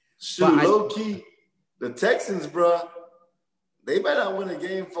AFC. Shoot, low key, the Texans, bro, they might not win a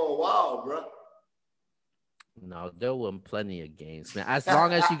game for a while, bro. No, they'll win plenty of games, man. As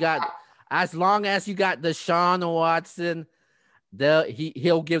long as you got Deshaun Watson,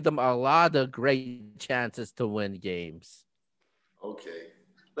 he'll give them a lot of great chances to win games. Okay,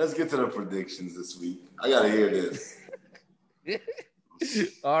 let's get to the predictions this week. I gotta hear this.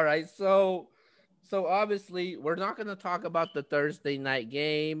 All right, so obviously we're not going to talk about the Thursday night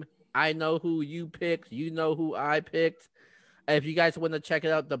game. I know who you picked. You know who I picked. If you guys want to check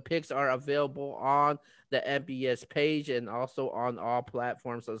it out, the picks are available on the NBS page and also on all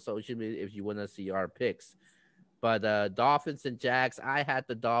platforms on social media if you want to see our picks. But Dolphins and Jags, I had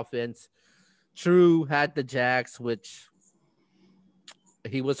the Dolphins. True had the Jags, which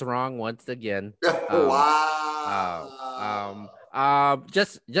he was wrong once again. Wow.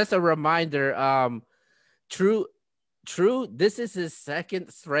 Just a reminder. True. This is his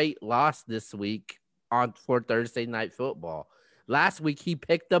second straight loss this week for Thursday Night Football. Last week he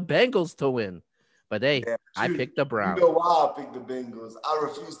picked the Bengals to win, but hey, yeah, I picked the Browns. You know why I picked the Bengals? I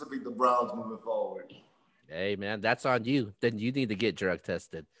refuse to pick the Browns moving forward. Hey man, that's on you. Then you need to get drug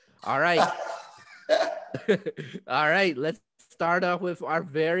tested. All right. All right, let's start off with our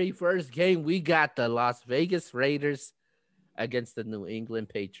very first game. We got the Las Vegas Raiders against the New England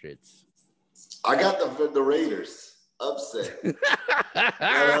Patriots. I got the Raiders upset.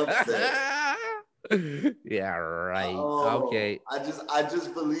 Upset. Yeah, right. Okay. I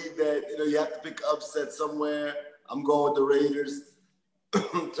just believe that you have to pick upset somewhere. I'm going with the Raiders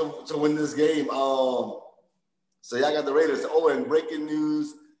to win this game. So yeah, I got the Raiders. Oh, and breaking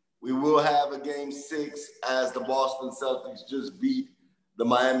news. We will have a game 6 as the Boston Celtics just beat the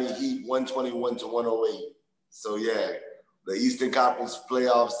Miami Heat 121-108. So, yeah, the Eastern Conference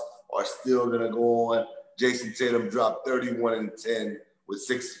playoffs are still going to go on. Jason Tatum dropped 31 and 10 with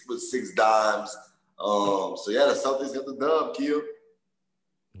six dimes. So, yeah, the Celtics got the dub, Keel.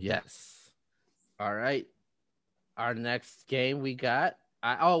 Yes. All right. Our next game we got.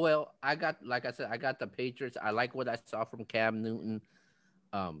 I got the Patriots. I like what I saw from Cam Newton.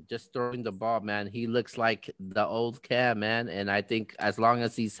 Just throwing the ball, man. He looks like the old Cam, man. And I think as long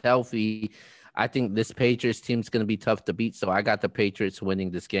as he's healthy, I think this Patriots team's going to be tough to beat. So I got the Patriots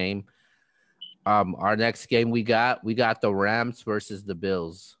winning this game. Our next game we got the Rams versus the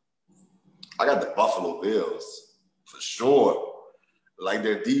Bills. I got the Buffalo Bills for sure. Like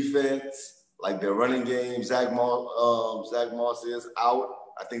their defense, like their running game. Zach Moss is out.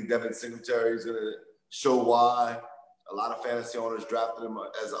 I think Devin Singletary is going to show why. A lot of fantasy owners drafted him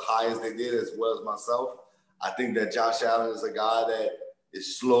as high as they did, as well as myself. I think that Josh Allen is a guy that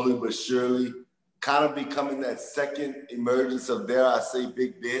is slowly but surely kind of becoming that second emergence of, dare I say,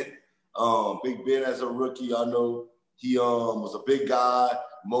 Big Ben. Big Ben as a rookie, I know he was a big guy,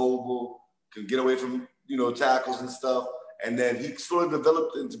 mobile, could get away from tackles and stuff, and then he slowly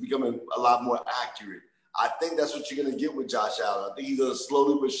developed into becoming a lot more accurate. I think that's what you're going to get with Josh Allen. I think he's going to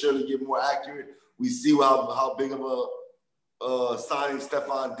slowly but surely get more accurate. We see how big of a signing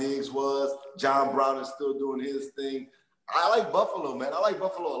Stephon Diggs was. John Brown is still doing his thing. I like Buffalo, man. I like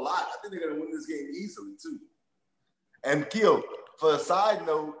Buffalo a lot. I think they're going to win this game easily, too. And, Keel, for a side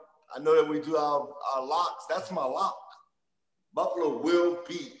note, I know that we do our locks. That's my lock. Buffalo will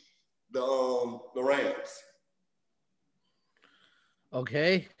beat the Rams.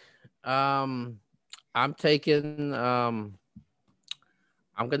 Okay. I'm taking I'm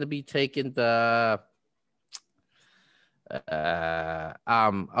going to be taking the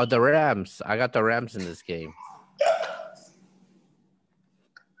Rams. I got the Rams in this game.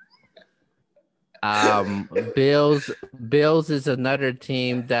 Bills is another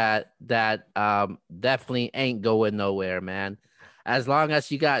team that definitely ain't going nowhere, man. As long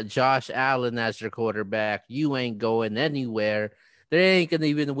as you got Josh Allen as your quarterback, you ain't going anywhere. They ain't gonna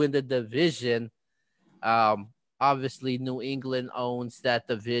even win the division. Um, Obviously, New England owns that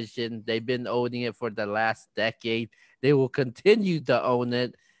division. They've been owning it for the last decade. They will continue to own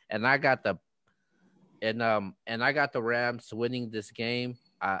it. And I got the and I got the Rams winning this game.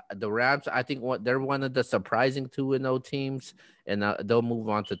 The Rams, I think, they're one of the surprising 2-0 teams, and they'll move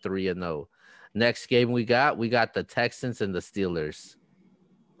on to 3-0. Next game we got the Texans and the Steelers.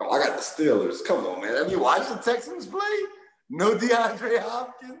 Oh, I got the Steelers. Come on, man. Have you watched the Texans play? No DeAndre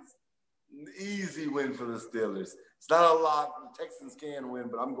Hopkins. Easy win for the Steelers. It's not a lot. The Texans can win,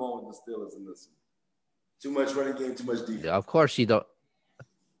 but I'm going with the Steelers in this one. Too much running game, too much defense. Yeah, of course you don't.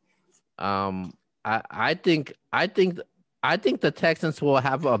 I think the Texans will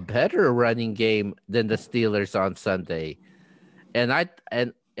have a better running game than the Steelers on Sunday, and I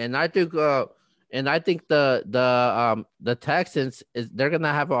think the Texans they're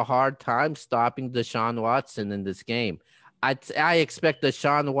gonna have a hard time stopping Deshaun Watson in this game. I expect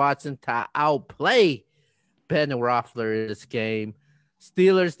Deshaun Watson to outplay Ben Roethlisberger in this game.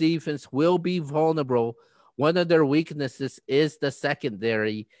 Steelers defense will be vulnerable. One of their weaknesses is the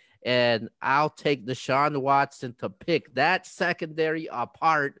secondary, and I'll take Deshaun Watson to pick that secondary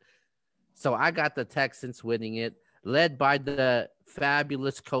apart. So I got the Texans winning it, led by the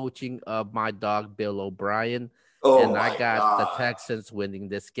fabulous coaching of my dog Bill O'Brien. And I got the Texans winning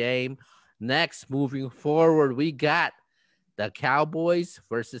this game. Next, moving forward, we got the Cowboys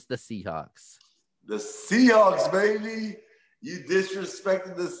versus the Seahawks. The Seahawks, baby. You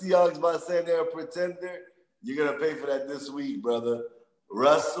disrespected the Seahawks by saying they're a pretender. You're going to pay for that this week, brother.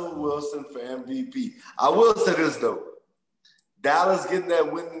 Russell Wilson for MVP. I will say this, though. Dallas getting that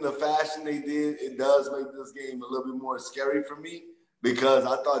win in the fashion they did, it does make this game a little bit more scary for me because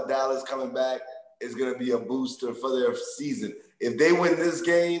I thought Dallas coming back is going to be a booster for their season. If they win this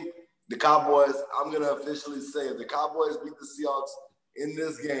game, the Cowboys, I'm going to officially say, if the Cowboys beat the Seahawks in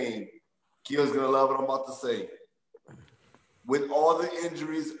this game, Keel's going to love what I'm about to say. With all the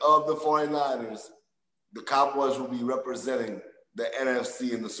injuries of the 49ers, the Cowboys will be representing the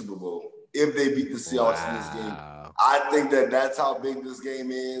NFC in the Super Bowl if they beat the Seahawks in this game. I think that's how big this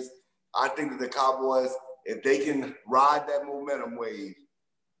game is. I think that the Cowboys, if they can ride that momentum wave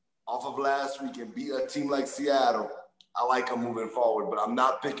off of last week and beat a team like Seattle, I like them moving forward. But I'm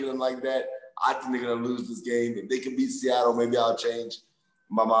not picking them like that. I think they're going to lose this game. If they can beat Seattle, maybe I'll change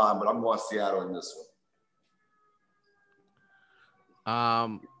my mind. But I'm going Seattle in this one.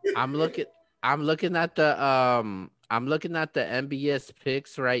 I'm looking at the NBS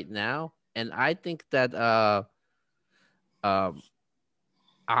picks right now, and I think that I'm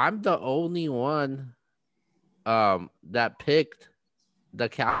the only one that picked the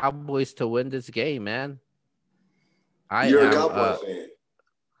Cowboys to win this game, man. You're a Cowboy fan.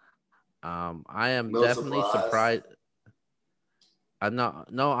 I am definitely surprised.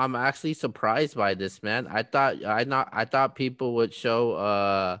 No, I'm actually surprised by this, man. I thought people would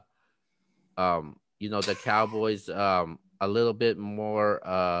show the Cowboys a little bit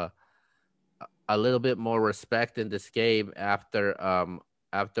more respect in this game after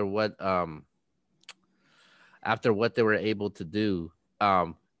what they were able to do.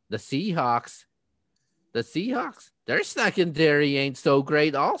 The Seahawks, their secondary ain't so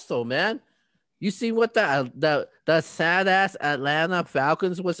great also, man. You see what the sad ass Atlanta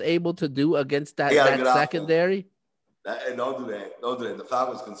Falcons was able to do against that secondary? Don't do that. Don't do that. The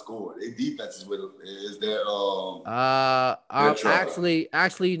Falcons can score. Their defense is their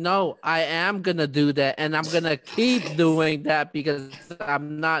actually no. I am gonna do that, and I'm gonna keep doing that because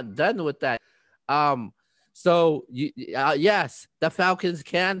I'm not done with that. So yes, the Falcons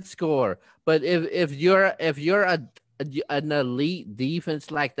can score, but if you're an elite defense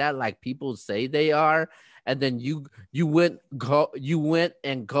like that, like people say they are, and then you went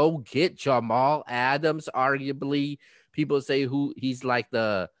and go get Jamal Adams, arguably people say who he's like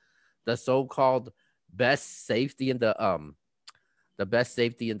the so-called best safety in the best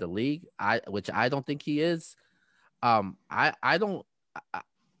safety in the league, which I don't think he is. I don't.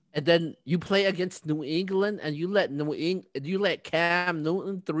 And then you play against New England, and you let Cam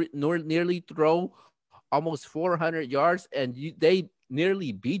Newton nearly throw almost 400 yards, and they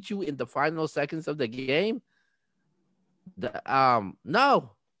nearly beat you in the final seconds of the game.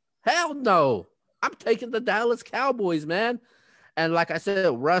 No, hell no. I'm taking the Dallas Cowboys, man. And like I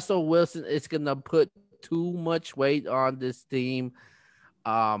said, Russell Wilson is gonna put too much weight on this team.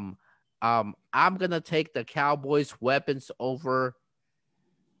 I'm gonna take the Cowboys' weapons over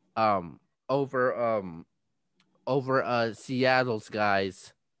over Seattle's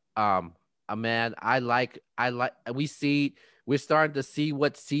guys. Man, we're starting to see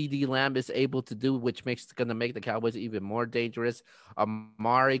what CD Lamb is able to do, which makes gonna make the Cowboys even more dangerous.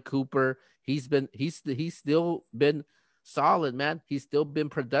 Amari Cooper, he's still been solid, man. He's still been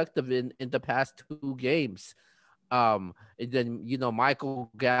productive in the past 2 games. And then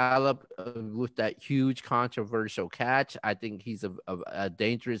Michael Gallup with that huge controversial catch. I think he's a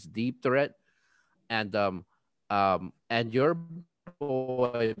dangerous deep threat. And your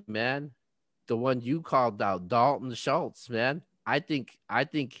boy, man, the one you called out, Dalton Schultz, man. I think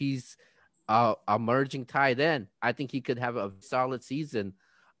he's a emerging tight end. I think he could have a very solid season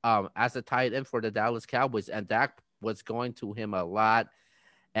as a tight end for the Dallas Cowboys, and Dak was going to him a lot.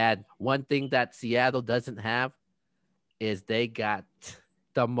 And one thing that Seattle doesn't have is they got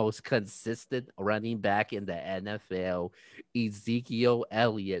the most consistent running back in the NFL, Ezekiel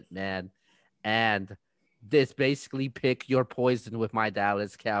Elliott, man. And this basically pick your poison with my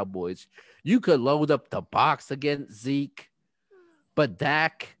Dallas Cowboys. You could load up the box against Zeke, but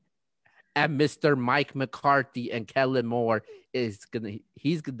Dak and Mr. Mike McCarthy and Kellen Moore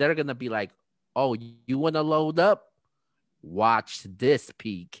they're gonna be like, oh, you wanna load up? Watch this,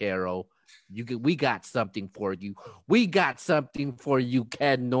 Pete Carroll. We got something for you. We got something for you,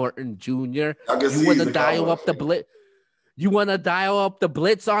 Ken Norton Jr. You want to dial up the blitz? You want to dial up the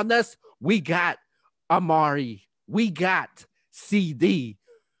blitz on us? We got Amari. We got CD.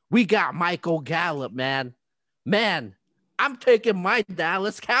 We got Michael Gallup, man. Man, I'm taking my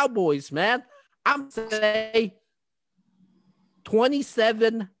Dallas Cowboys, man. I'm saying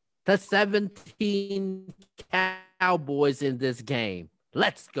 27-17 Cowboys in this game.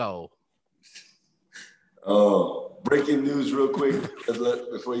 Let's go. Breaking news real quick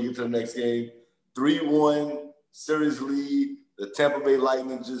before you get to the next game. 3-1 series lead. The Tampa Bay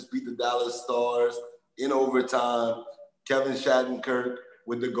Lightning just beat the Dallas Stars in overtime. Kevin Shattenkirk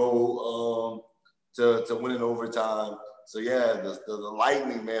with the goal to win in overtime. So, yeah, the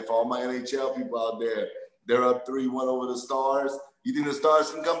Lightning, man, for all my NHL people out there, they're up 3-1 over the Stars. You think the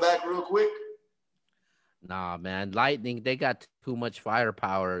Stars can come back real quick? Nah, man. Lightning, they got too much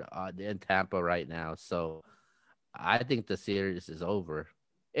firepower in Tampa right now. So I think the series is over.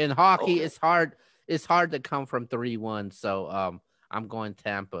 In hockey, It's hard to come from 3-1. So I'm going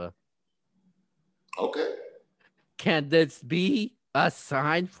Tampa. Okay. Can this be a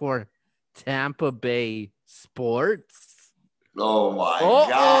sign for Tampa Bay sports? Oh my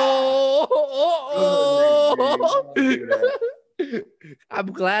God.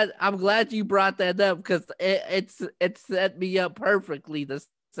 I'm glad you brought that up because it set me up perfectly to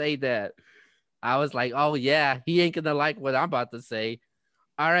say that. I was like, oh yeah, he ain't gonna like what I'm about to say.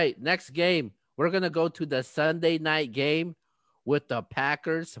 All right, next game. We're gonna go to the Sunday night game with the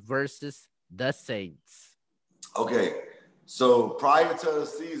Packers versus the Saints. Okay. So prior to the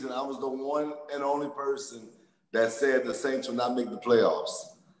season, I was the one and only person that said the Saints will not make the playoffs.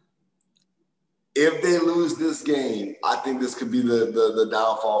 If they lose this game, I think this could be the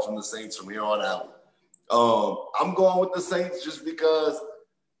downfall from the Saints from here on out. I'm going with the Saints just because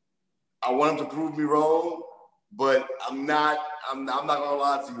I want them to prove me wrong, but I'm not gonna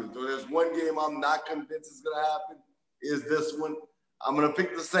lie to you. So there's one game I'm not convinced is gonna happen. Is this one? I'm gonna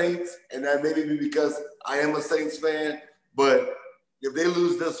pick the Saints, and that may be because I am a Saints fan. But if they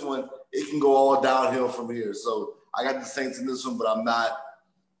lose this one, it can go all downhill from here. So I got the Saints in this one, but I'm not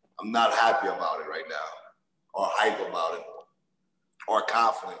happy about it right now, or hype about it, or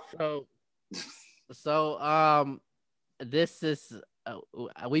confident. So this is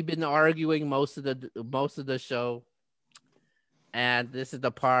we've been arguing most of the show, and this is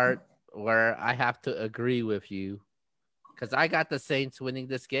the part where I have to agree with you because I got the Saints winning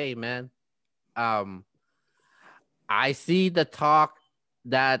this game, man. I see the talk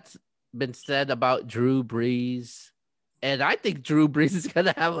that's been said about Drew Brees. And I think Drew Brees is going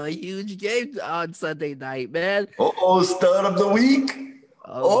to have a huge game on Sunday night, man. Stud of the week.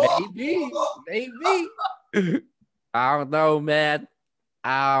 Maybe. I don't know, man.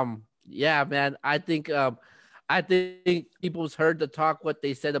 Yeah, man. I think people's heard the talk what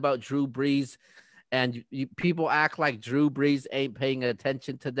they said about Drew Brees, and people act like Drew Brees ain't paying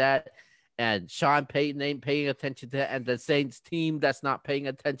attention to that, and Sean Payton ain't paying attention to that, and the Saints team that's not paying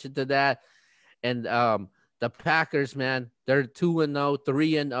attention to that, and the Packers, man, they're 2-0,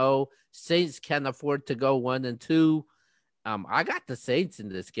 3-0. Saints can't afford to go 1-2. I got the Saints in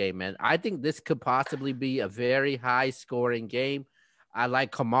this game, man. I think this could possibly be a very high-scoring game. I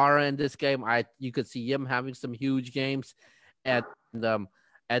like Kamara in this game. You could see him having some huge games, and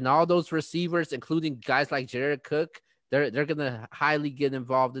all those receivers, including guys like Jared Cook, they're gonna highly get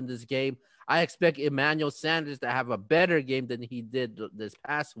involved in this game. I expect Emmanuel Sanders to have a better game than he did this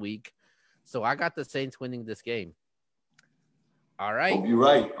past week. So I got the Saints winning this game. All right. Hope you're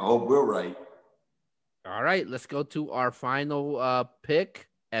right. I hope we're right. All right. Let's go to our final pick.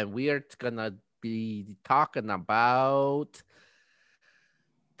 And we are going to be talking about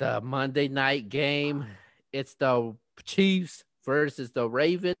the Monday night game. It's the Chiefs versus the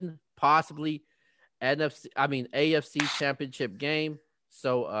Raven, possibly AFC championship game.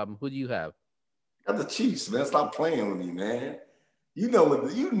 So who do you have? Got the Chiefs, man. Stop playing with me, man. You know what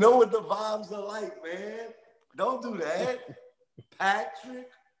the vibes are like, man. Don't do that.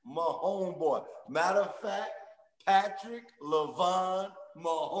 Patrick Mahomes, boy. Matter of fact, Patrick LaVon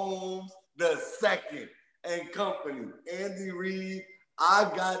Mahomes the second and company. Andy Reid. I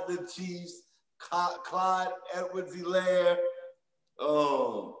got the Chiefs. Clyde Edwards-Helaire,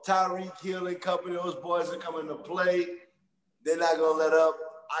 Tyreek Hill and company. Those boys are coming to play. They're not gonna let up.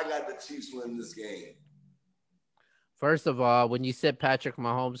 I got the Chiefs win this game. First of all, when you said Patrick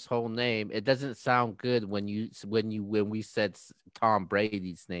Mahomes' whole name, it doesn't sound good when we said Tom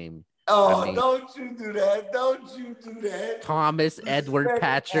Brady's name. Oh, don't you do that. Don't you do that. Thomas Edward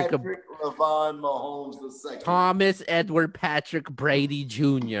Patrick LaVon Mahomes the second. Thomas Edward Patrick Brady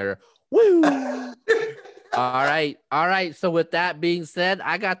Jr. Woo! All right. So with that being said,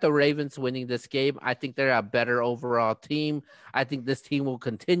 I got the Ravens winning this game. I think they're a better overall team. I think this team will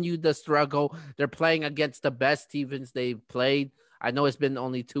continue the struggle. They're playing against the best teams they've played. I know it's been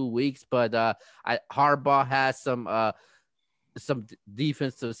only 2 weeks, but Harbaugh has some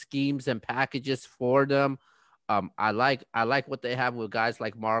defensive schemes and packages for them. I like what they have with guys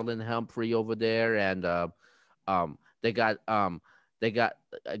like Marlon Humphrey over there, and they got a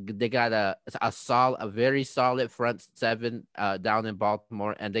very solid front seven down in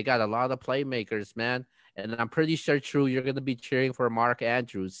Baltimore, and they got a lot of playmakers, man. And I'm pretty sure, True, you're going to be cheering for Mark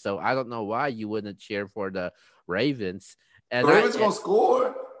Andrews. So I don't know why you wouldn't cheer for the Ravens. And the Ravens going to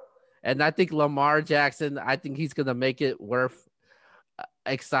score. And I think Lamar Jackson, I think he's going to make it worth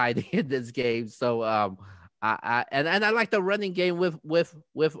exciting in this game. So I like the running game with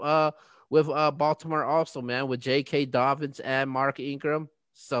Baltimore also, man, with J.K. Dobbins and Mark Ingram.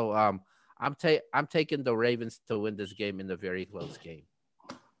 So I'm taking the Ravens to win this game in a very close game.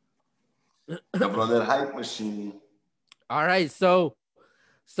 Jumping on that hype machine. All right, so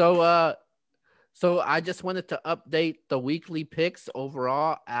I just wanted to update the weekly picks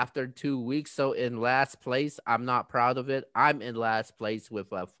overall after 2 weeks. So in last place, I'm not proud of it. I'm in last place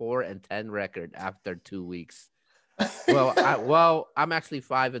with a 4-10 record after 2 weeks. Well, I'm actually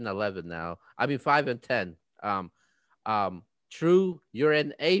 5-11 now. I mean 5-10. True, you're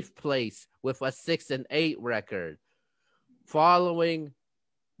in 8th place with a 6-8 record. Following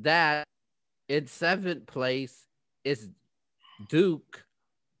that, in 7th place is Duke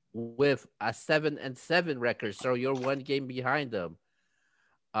with a 7-7 record. So you're 1 game behind them.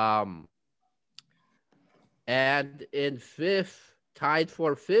 And in 5th, tied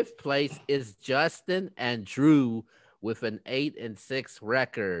for 5th place is Justin and Drew with an 8-6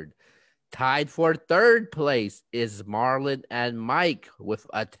 record. Tied for 3rd place is Marlon and Mike with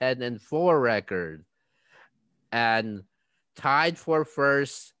a 10-4 record. And tied for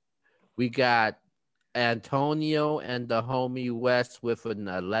 1st, we got Antonio and the homie West with an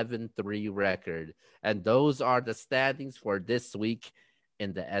 11-3 record. And those are the standings for this week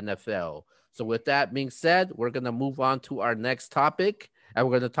in the NFL. So with that being said, we're going to move on to our next topic. And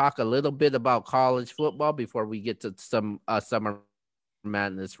we're going to talk a little bit about college football before we get to some Summer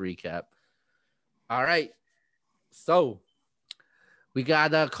Madness recap. All right. So we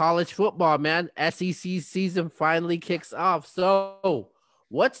got college football, man. SEC season finally kicks off. So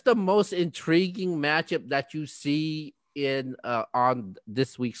what's the most intriguing matchup that you see in on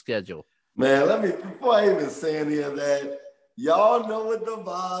this week's schedule? Man, before I even say any of that, y'all know what the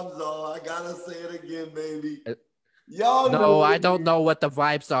vibes are. I gotta say it again, baby. Y'all know. No, I don't know what the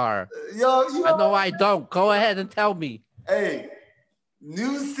vibes are. I know I don't. Go ahead and tell me. Hey,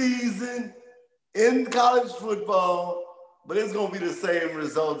 new season in college football, but it's gonna be the same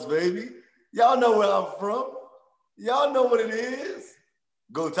results, baby. Y'all know where I'm from. Y'all know what it is.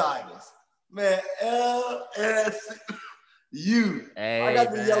 Go Tigers. Man, LSU. Hey, I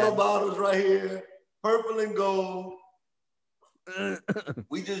got the yellow bottles right here, purple and gold.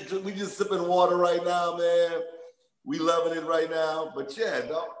 we just sipping water right now, man. We loving it right now. But yeah,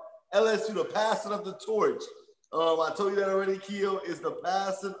 dog, LSU, the passing of the torch. I told you that already, Keo, is the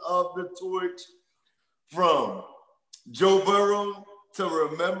passing of the torch from Joe Burrow to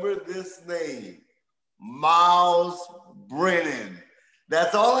remember this name, Miles Brennan.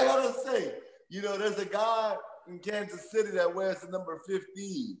 That's all I gotta say. You know, there's a guy in Kansas City that wears the number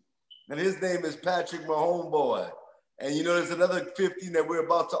 15. and his name is Patrick Mahomeboy. And you know, there's another 15 that we're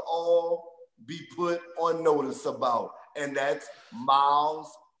about to all be put on notice about, and that's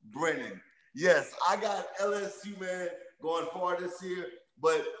Miles Brennan. Yes, I got LSU, man, going far this year.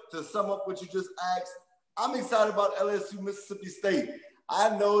 But to sum up what you just asked, I'm excited about LSU Mississippi State. I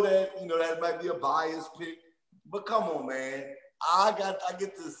know that, you know, that might be a biased pick, but come on, man. I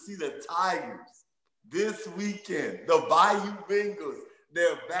get to see the Tigers this weekend. The Bayou Bengals,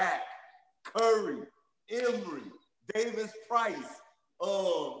 they're back. Curry, Emory, Davis Price,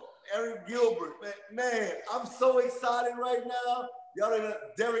 Eric Gilbert. Man, I'm so excited right now. Y'all know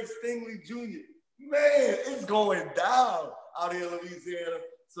Derek Stingley Jr. Man, it's going down out here in Louisiana.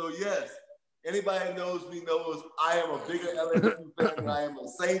 So yes, anybody that knows me knows I am a bigger LSU fan than I am a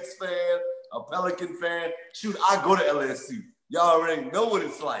Saints fan, a Pelican fan. Shoot, I go to LSU. Y'all already know what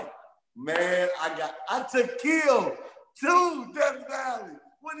it's like. Man, I took Kill to Death Valley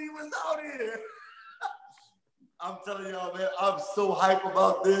when he was out here. I'm telling y'all, man, I'm so hype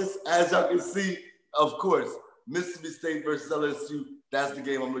about this. As y'all can see, of course, Mississippi State versus LSU, that's the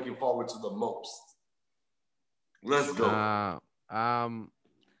game I'm looking forward to the most. Let's go.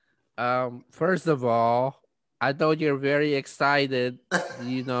 First of all, I know you're very excited,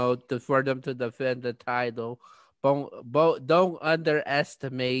 you know, for them to defend the title. But don't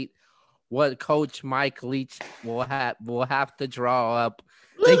underestimate what Coach Mike Leach will have to draw up.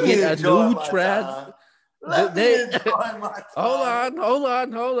 They Let get me a enjoy new my trans. time. Let me enjoy my time. Hold on.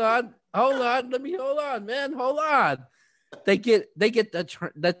 Hold on, man. Hold on. They get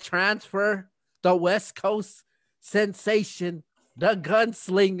the transfer, the West Coast sensation, the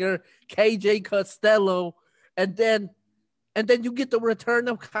gunslinger, KJ Costello, and then you get the return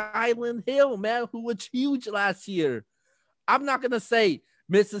of Kylan Hill, man, who was huge last year. I'm not gonna say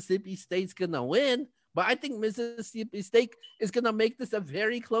Mississippi State's gonna win, but I think Mississippi State is gonna make this a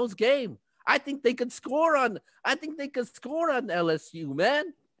very close game. I think they could score on LSU,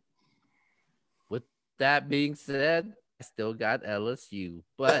 man. With that being said, I still got LSU,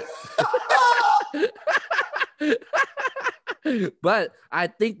 but but I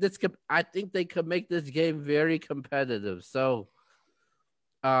think they could make this game very competitive. So,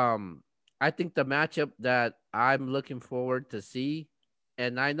 I think the matchup that I'm looking forward to see,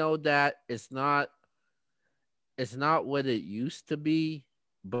 and I know that it's not what it used to be,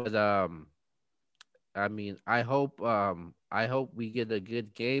 but I mean, I hope we get a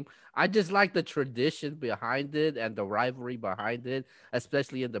good game. I just like the tradition behind it and the rivalry behind it,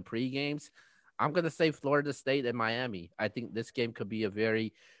 especially in the pre-games. I'm gonna say Florida State and Miami. I think this game could be a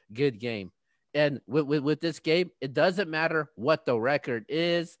very good game. And with this game, it doesn't matter what the record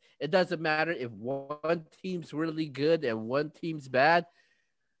is. It doesn't matter if one team's really good and one team's bad.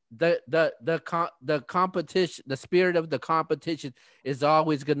 The competition, the spirit of the competition is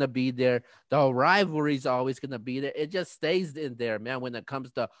always gonna be there. The rivalry is always gonna be there. It just stays in there, man. When it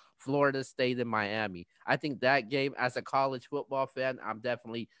comes to Florida State and Miami, I think that game, as a college football fan, I'm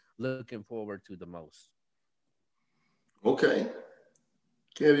definitely looking forward to the most. Okay,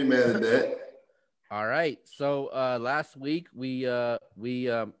 can't be mad at that. All right. So last week we I'm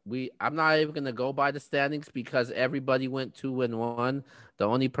not even gonna go by the standings because everybody went 2-1. The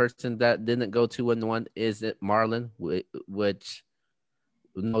only person that didn't go 2-1 is it Marlon, which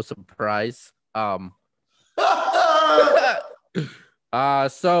no surprise. Marlon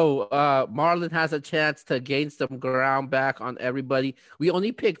has a chance to gain some ground back on everybody. We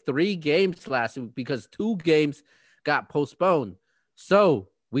only picked 3 games last week because 2 games got postponed. So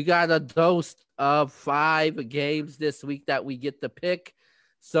we got a dose of 5 games this week that we get to pick.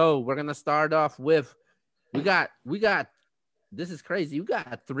 So we're gonna start off with we got this is crazy. You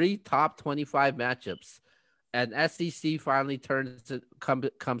got 3 top 25 matchups, and SEC finally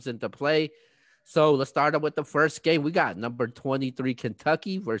comes into play. So let's start up with the first game. We got number 23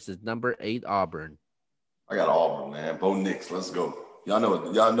 Kentucky versus number 8 Auburn. I got Auburn, man. Bo Nix, let's go. Y'all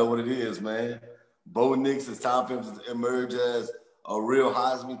know what it is, man. Bo Nix, it's time for him to emerge as a real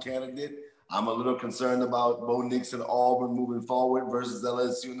Heisman candidate. I'm a little concerned about Bo Nix and Auburn moving forward versus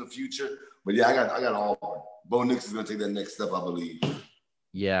LSU in the future. But yeah, I got Auburn. Bo Nix is going to take that next step, I believe.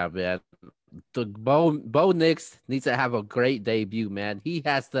 Yeah, man. Bo Nix needs to have a great debut, man. He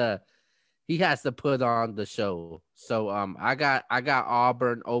has to put on the show. So I got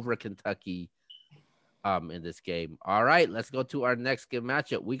Auburn over Kentucky in this game. All right, let's go to our next game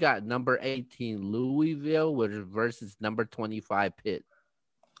matchup. We got number 18 Louisville versus number 25 Pitt.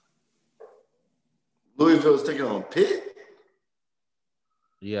 Louisville is taking on Pitt?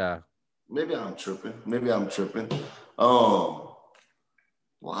 Yeah. Maybe I'm tripping. Well,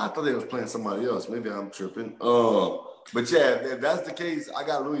 I thought they was playing somebody else. Maybe I'm tripping. But yeah, if that's the case, I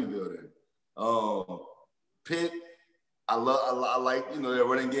got Louisville then. Pitt, I like their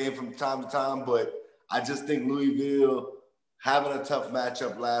running game from time to time, but I just think Louisville having a tough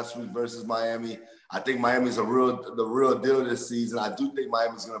matchup last week versus Miami. I think Miami's the real deal this season. I do think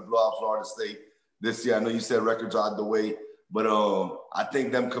Miami's going to blow out Florida State this year. I know you said records are out the way, but I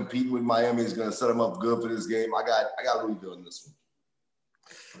think them competing with Miami is going to set them up good for this game. I got Louisville in this one.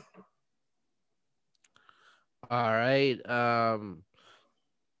 All right. I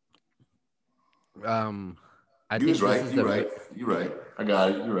you think was right. this is You're right. You're right. I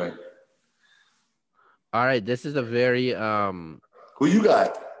got it. You're right. All right. This is a very Who you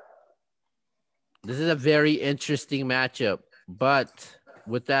got? This is a very interesting matchup. But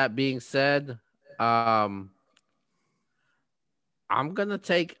with that being said, I'm gonna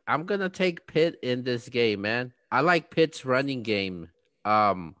take Pitt in this game, man. I like Pitt's running game.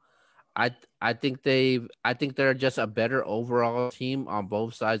 Um, I think they're just a better overall team on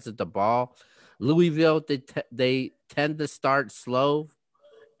both sides of the ball. Louisville, they tend to start slow,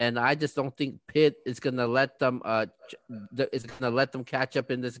 and I just don't think Pitt is gonna let them catch up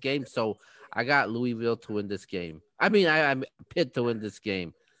in this game. So I got Louisville to win this game. I'm Pitt to win this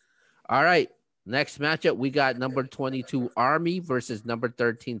game. All right, next matchup we got number 22 Army versus number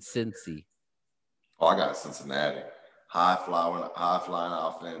 13 Cincy. Oh, I got Cincinnati. High flying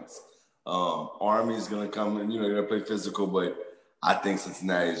offense. Army's gonna come and they're gonna play physical, but I think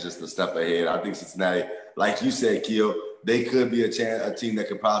Cincinnati is just a step ahead. I think Cincinnati, like you said, Keel, they could be a team that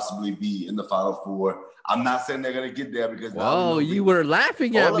could possibly be in the Final Four. I'm not saying they're gonna get there because you were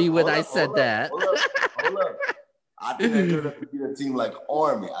laughing at me when I said that. Hold up. I think they're good enough to beat a team like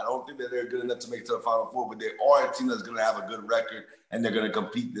Army. I don't think that they're good enough to make it to the Final Four, but they are a team that's gonna have a good record and they're gonna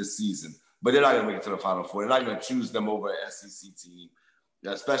compete this season. But they're not gonna make it to the Final Four. They're not gonna choose them over an SEC team,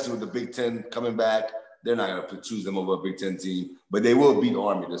 especially with the Big Ten coming back. They're not going to choose them over a Big Ten team, but they will beat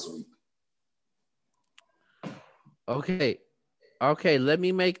Army this week. Okay. Let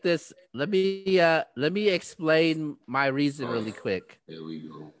me make this. Let me explain my reason really quick. Here we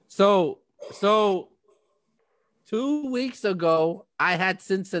go. So 2 weeks ago, I had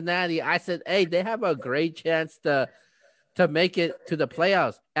Cincinnati. I said, "Hey, they have a great chance to make it to the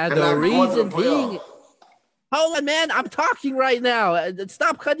playoffs." And the reason being, hold on, man, I'm talking right now.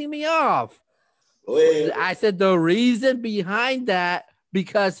 Stop cutting me off. Wait. I said the reason behind that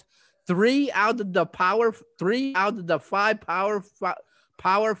because 3 out of the five power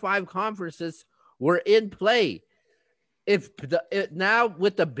 5 conferences were in play. Now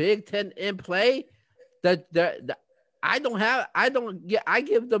with the Big Ten in play, I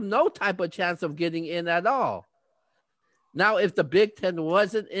give them no type of chance of getting in at all. Now, if the Big Ten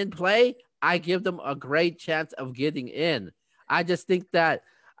wasn't in play, I give them a great chance of getting in. I just think that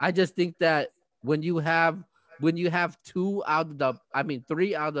when you have 3 out of the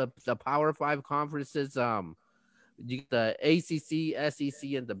Power 5 conferences, you get the ACC,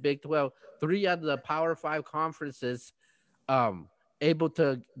 SEC, and the Big 12, 3 out of the Power 5 conferences, able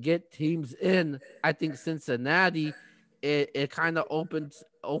to get teams in. I think Cincinnati, it kind of opens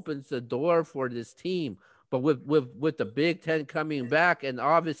the door for this team. But with the Big Ten coming back, and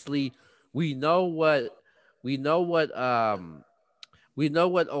obviously we know what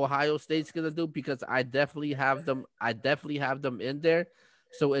Ohio State's gonna do because I definitely have them in there.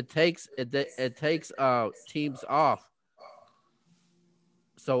 So it takes teams off.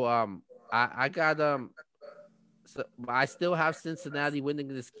 So I got so I still have Cincinnati winning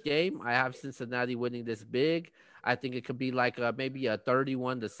this game. I have Cincinnati winning this big. I think it could be like maybe a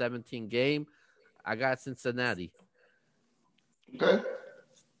 31-17 game. I got Cincinnati. Okay.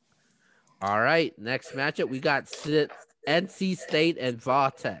 All right, next matchup we got NC State and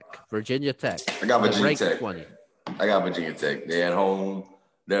Virginia Tech. I got Virginia Tech. 20. I got Virginia Tech. They're at home.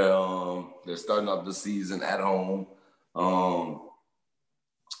 They're starting up the season at home.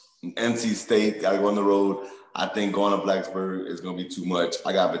 NC State got to go on the road. I think going to Blacksburg is going to be too much.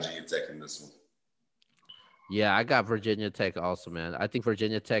 I got Virginia Tech in this one. Yeah, I got Virginia Tech also, man. I think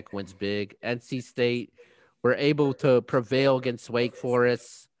Virginia Tech wins big. NC State were able to prevail against Wake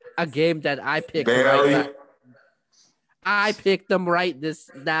Forest, a game that I picked right. I picked them right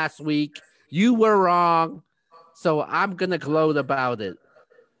this last week. You were wrong, so I'm gonna gloat about it.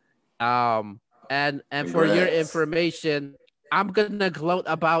 And for your information, I'm gonna gloat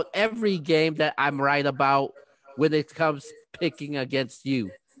about every game that I'm right about when it comes picking against you.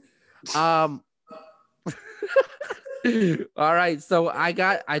 All right, so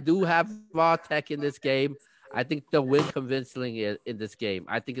I do have Tech in this game. I think they'll win convincingly in this game.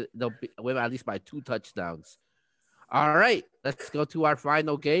 I think they'll win at least by 2 touchdowns. All right, let's go to our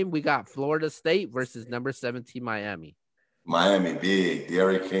final game. We got Florida State versus number 17 Miami. Miami, big.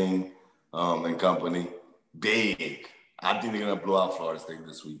 Derrick King and company, big. I think they're going to blow out Florida State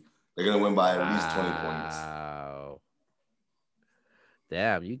this week. They're going to win by at least 20 points. Wow.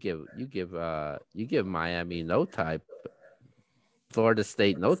 Damn, you give Miami no type, Florida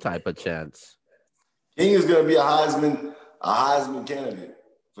State no type of chance. King is going to be a Heisman candidate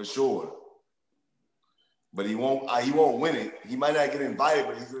for sure. But he won't win it. He might not get invited,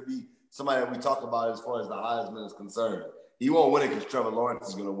 but he's going to be somebody that we talk about as far as the Heisman is concerned. He won't win it because Trevor Lawrence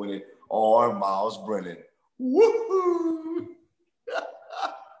is going to win it, or Miles Brennan. Woohoo!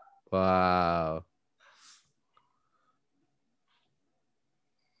 Wow.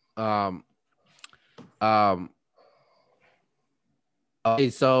 Okay,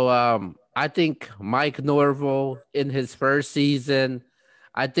 so I think Mike Norville in his first season,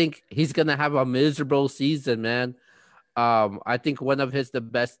 I think he's gonna have a miserable season, man. I think one of the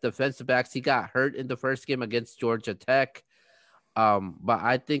best defensive backs, he got hurt in the first game against Georgia Tech. But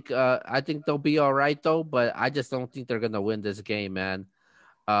I think they'll be all right though. But I just don't think they're gonna win this game, man.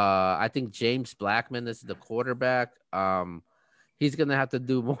 I think James Blackman is the quarterback. He's gonna have to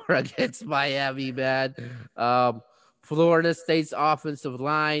do more against Miami, man. Florida State's offensive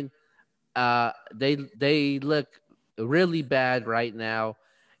line, they look really bad right now,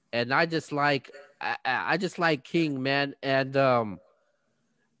 and I just like King, man, and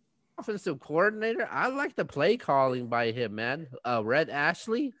offensive coordinator. I like the play calling by him, man. Red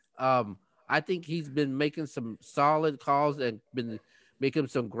Ashley. I think he's been making some solid calls and been making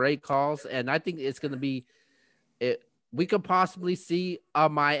some great calls, and I think it's gonna be it. We could possibly see a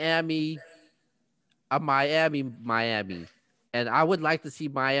Miami, and I would like to see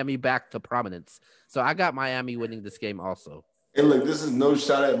Miami back to prominence. So I got Miami winning this game also. Hey, look, this is no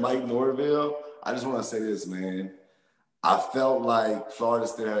shot at Mike Norville. I just want to say this, man. I felt like Florida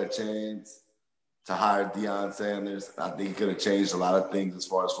State had a chance to hire Deion Sanders. I think he could have changed a lot of things as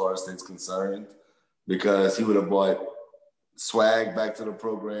far as Florida State's concerned because he would have brought swag back to the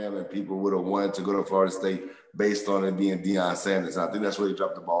program and people would have wanted to go to Florida State based on it being Deion Sanders. And I think that's where they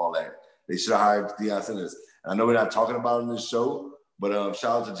dropped the ball at. They should have hired Deion Sanders. And I know we're not talking about it in this show, but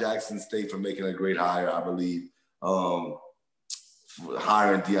shout out to Jackson State for making a great hire, I believe, hiring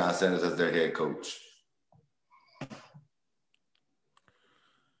Deion Sanders as their head coach.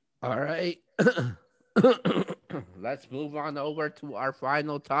 All right. Let's move on over to our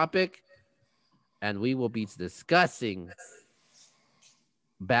final topic. And we will be discussing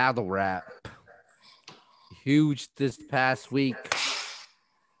battle rap. Huge this past week.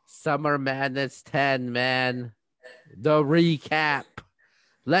 Summer Madness 10, man. The recap.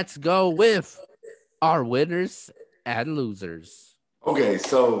 Let's go with our winners and losers. Okay,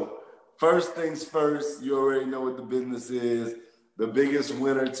 so first things first, you already know what the business is. The biggest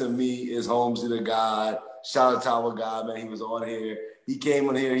winner to me is Holmesy the God. Shout out to our guy, man. He was on here. He came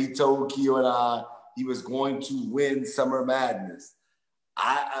on here. He told Keo and I he was going to win Summer Madness.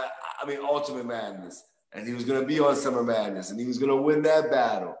 I mean, Ultimate Madness. And he was going to be on Summer Madness. And he was going to win that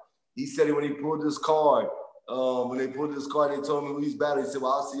battle. He said when he pulled this card, they told me who he's battling. He said,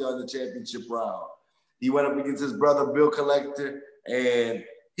 well, I'll see you in the championship round. He went up against his brother, Bill Collector, and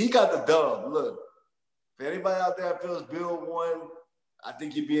he got the dub. Look, if anybody out there feels Bill won, I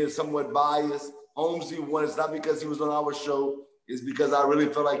think you're being somewhat biased. Holmesy won. It's not because he was on our show. It's because I really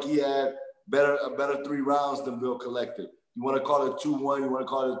felt like he had a better 3 rounds than Bill Collector. You want to call it 2-1, you want to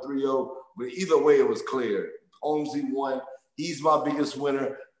call it 3-0, but either way, it was clear. Holmesy won. He's my biggest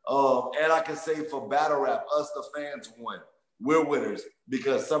winner. And I can say for battle rap, us the fans won. We're winners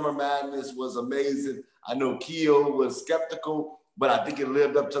because Summer Madness was amazing. I know Keo was skeptical, but I think it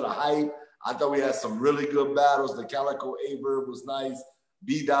lived up to the hype. I thought we had some really good battles. The Calico A-Verb was nice.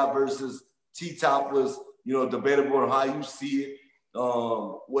 B-Dot versus T-Top was, debatable on how you see it.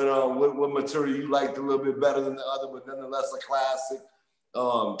 What material you liked a little bit better than the other, but nonetheless a classic.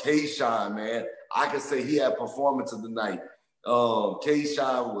 K-Shine, man. I could say he had performance of the night.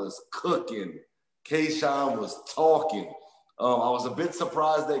 K-Shine was cooking. K-Shine was talking. I was a bit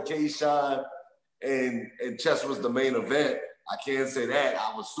surprised that K-Shine and Chess was the main event. I can't say that.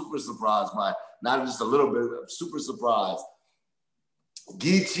 I was super surprised by it. Not just a little bit, I'm super surprised.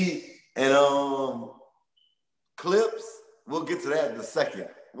 Geechee and Clips, we'll get to that in a second.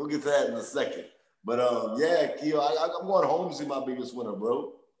 But yeah, Keo, I'm going Holmesy my biggest winner,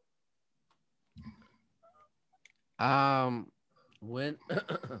 bro. When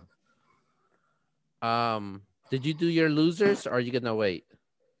did you do your losers or are you gonna wait?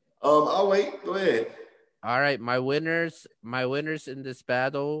 I'll wait. Go ahead. All right, my winners in this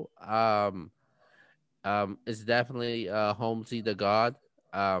battle is definitely Holmesy the God.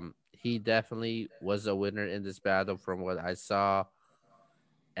 he definitely was a winner in this battle from what I saw,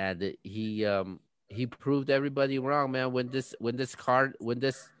 and he proved everybody wrong, man. When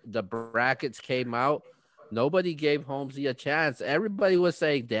the brackets came out, nobody gave Holmesy a chance. Everybody was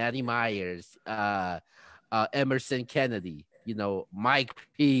saying Danny Myers, Emerson Kennedy, Mike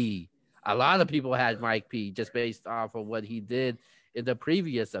P. A lot of people had Mike P just based off of what he did in the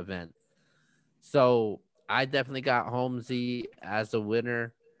previous event. So I definitely got Holmesy as a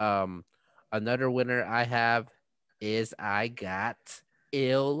winner. Another winner I have is I got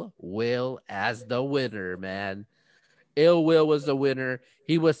Ill Will as the winner, man. Ill Will was the winner.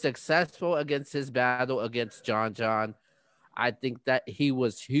 He was successful against his battle against John John. I think that he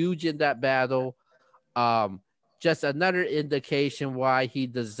was huge in that battle. Um, just another indication why he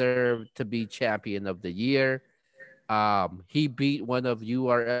deserved to be champion of the year. He beat one of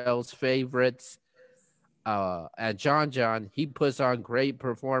URL's favorites, and John. He puts on great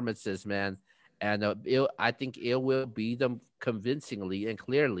performances, man. And I think it will beat them convincingly and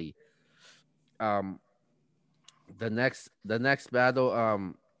clearly. Um, the next battle,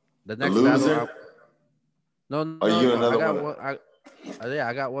 the The next battle. loser? Are No. you I got another one. one? Yeah,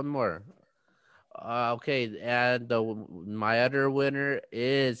 I got one more. Okay, and my other winner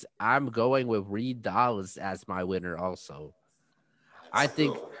is I'm going with Reed Dollars as my winner. Also, That's I a good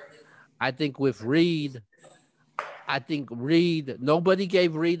think one. I think with Reed, nobody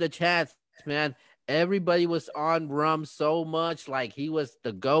gave Reed a chance, man. Everybody was on Rum so much, like he was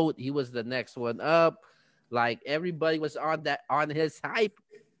the GOAT, he was the next one up. Like everybody was on his hype.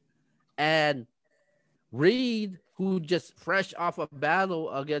 And Reed, who just fresh off a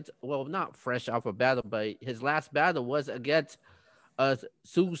battle against, well, not fresh off a battle, but his last battle was against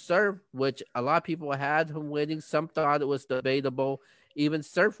Sue Surf, which a lot of people had him winning. Some thought it was debatable. Even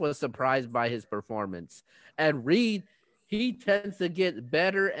Surf was surprised by his performance. And Reed, he tends to get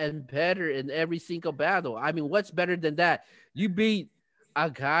better and better in every single battle. I mean, what's better than that? You beat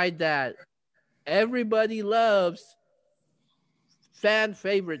a guy that everybody loves, fan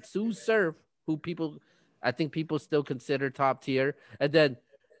favorite Sue Surf, who I think people still consider top tier, and then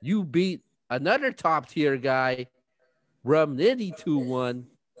you beat another top tier guy, Rum Nitty 2-1.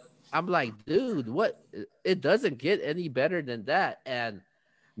 I'm like, dude, what? It doesn't get any better than that. And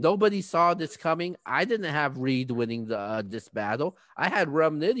nobody saw this coming. I didn't have Reed winning this battle. I had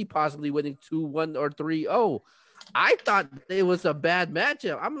Rum Nitty possibly winning 2-1 or 3-0. I thought it was a bad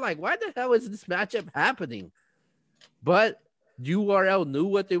matchup. I'm like, why the hell is this matchup happening? But URL knew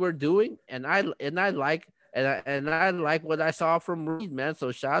what they were doing, and I like what I saw from Reed, man.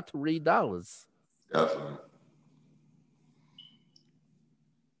 So shout out to Reed Dollars. Definitely.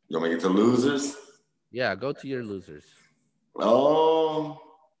 You want me to get to losers? Yeah, go to your losers. Um,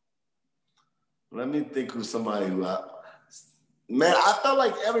 Let me think who's somebody who man, I felt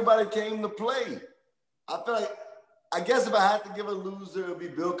like everybody came to play. I feel like, I guess if I had to give a loser, it would be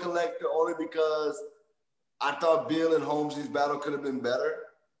Bill Collector, only because I thought Bill and Holmesy's battle could have been better.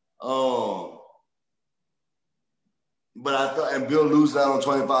 Um, but I thought, and Bill losing out on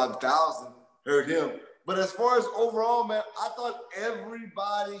 25,000 hurt him. But as far as overall, man, I thought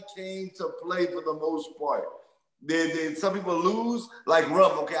everybody came to play for the most part. Did some people lose? Like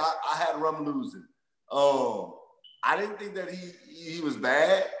Rum. Okay, I had Rum losing. I didn't think that he was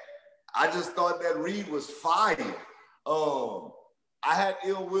bad. I just thought that Reed was fire. I had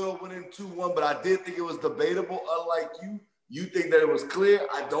Ill Will winning 2-1, but I did think it was debatable. Unlike you think that it was clear.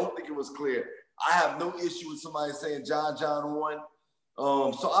 I don't think it was clear. I have no issue with somebody saying John won.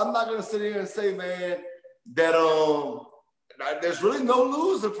 So I'm not gonna sit here and say, man, that there's really no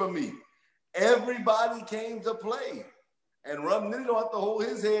loser for me. Everybody came to play. And Rum Nitty don't have to hold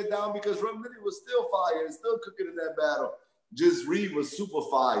his head down because Rum Nitty was still fire and still cooking in that battle. Just Reed was super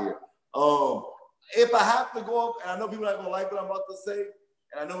fire. If I have to go up, and I know people are not gonna like what I'm about to say,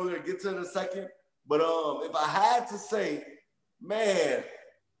 and I know we're gonna get to it in a second, but if I had to say, man,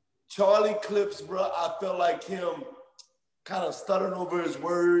 Charlie Clips, bro, I felt like him kind of stuttering over his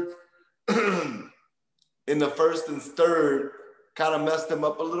words in the first and third, kind of messed him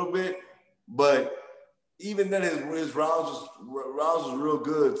up a little bit. But even then, his rounds was real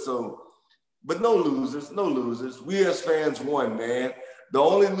good. So, but no losers, no losers. We as fans won, man. The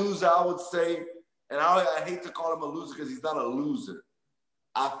only loser I would say, and I hate to call him a loser because he's not a loser.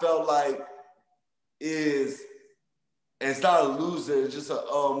 I felt like and it's not a loser, it's just a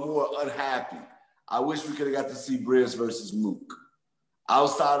more unhappy. I wish we could have got to see Briz versus Mook.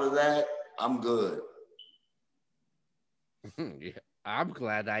 Outside of that, I'm good. Yeah, I'm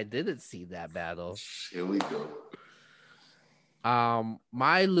glad I didn't see that battle. Here we go.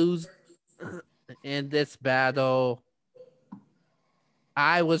 My loser in this battle,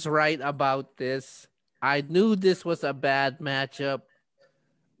 I was right about this. I knew this was a bad matchup.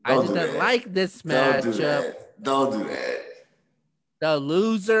 I Don't do didn't that. like this Don't do matchup. that. Don't do that. The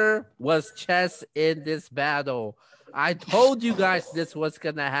loser was Chess in this battle. I told you guys this was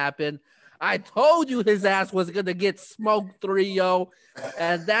gonna happen. I told you his ass was gonna get smoked 3-0.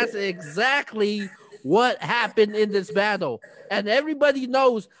 And that's exactly what happened in this battle. And everybody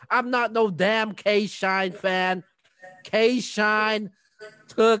knows I'm not no damn K Shine fan. K Shine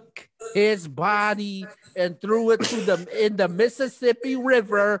took his body and threw it to the in the Mississippi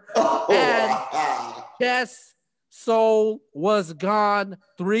River, and Oh, Chess Soul was gone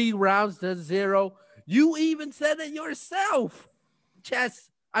 3 rounds to 0. You even said it yourself. K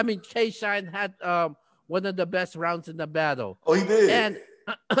Shine had one of the best rounds in the battle. oh, he did. And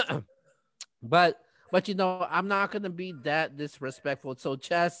but I'm not gonna be that disrespectful. So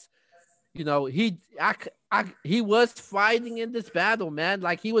Chess, he was fighting in this battle, man.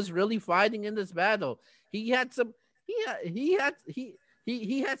 Like he was really fighting in this battle. He had some he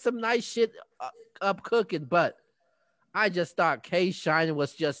had some nice shit up cooking, but I just thought K Shine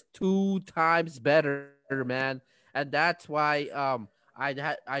was just 2 times better, man. And that's why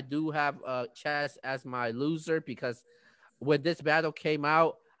I do have Chess as my loser, because when this battle came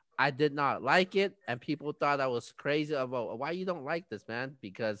out, I did not like it, and people thought I was crazy about why you don't like this, man.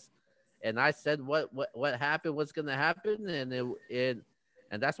 And I said what happened was gonna happen, and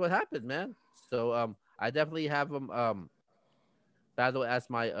that's what happened, man. So I definitely have him battle as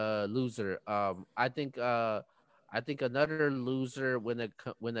my loser. I think another loser when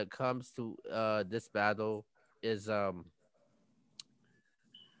it comes to this battle is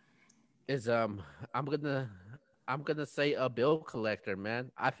is I'm gonna say a bill collector,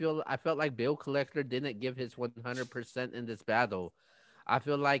 man. I felt like Bill Collector didn't give his 100% in this battle. I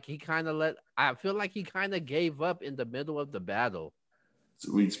feel like he kind of gave up in the middle of the battle. It's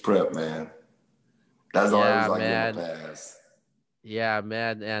a week's prep, man. That's the only Yeah, reason I give him a man. pass. Yeah,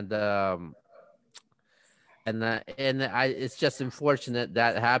 man. And I it's just unfortunate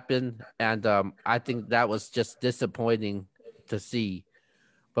that happened, and I think that was just disappointing to see.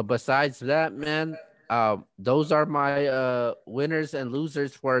 But besides that, man, those are my winners and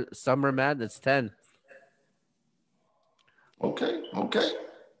losers for Summer Madness 10. Okay, okay.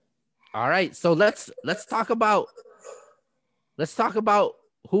 All right, so let's talk about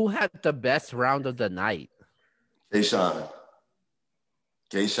who had the best round of the night. Kayshawn.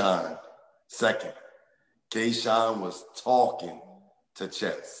 Kayshawn. Second. Kayshawn was talking to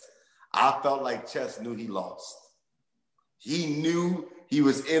Chess. I felt like Chess knew he lost. He knew he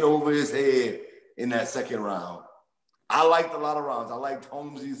was in over his head in that second round. I liked a lot of rounds. I liked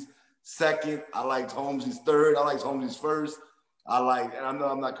Holmesy's second. I liked Holmesy's third. I liked Holmesy's first. And I know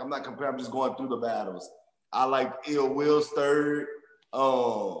I'm not comparing. I'm just going through the battles. I liked Ill Will's third.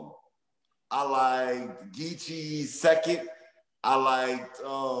 Um, I liked Geechee's second. I liked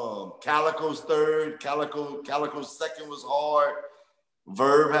Calico's third. Calico's second was hard.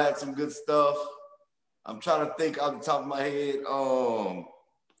 Verb had some good stuff. I'm trying to think off the top of my head.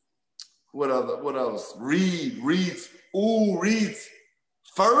 What else? Reed's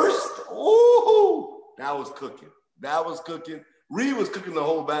first. Ooh, that was cooking. That was cooking. Reed was cooking the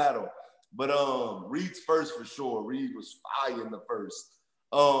whole battle. But Reed's first for sure. Reed was fire in the first.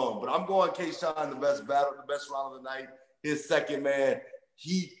 But I'm going K-Shine, the best battle, the best round of the night. His second, man,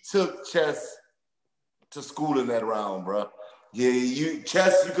 he took Chess to school in that round, bro. Yeah, you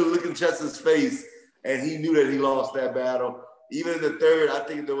could look in Chess's face, and he knew that he lost that battle. Even in the third, I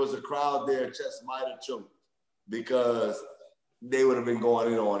think there was a crowd there. Chess might have choked because they would have been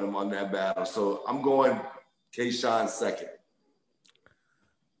going in on him on that battle. So I'm going K-Shine second.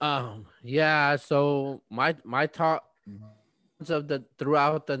 Yeah. So my top rounds of the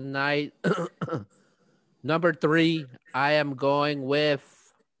throughout the night. Number 3, I am going with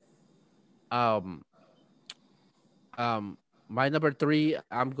um my number 3.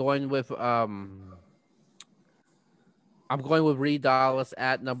 I'm going with Reed Dallas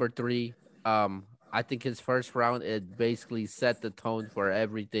at number 3. I think his first round, it basically set the tone for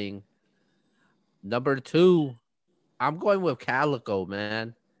everything. Number 2, I'm going with Calico,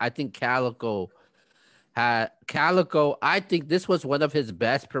 man. I think Calico. I think this was one of his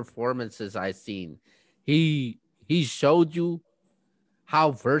best performances I've seen. He showed you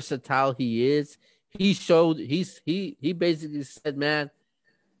how versatile he is. He basically said, man,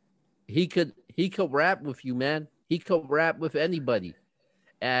 he could rap with you, man. He could rap with anybody.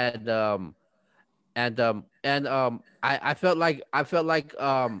 And I felt like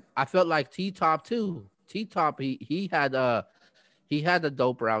T Top too. T Top he had a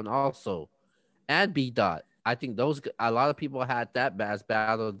dope round also, and B Dot. I think those a lot of people had that as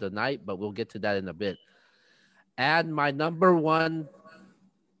battle of the night, but we'll get to that in a bit. And my number one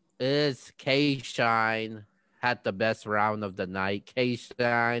is K Shine had the best round of the night. K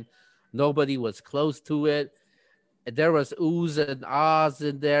Shine, nobody was close to it. There was oohs and ahs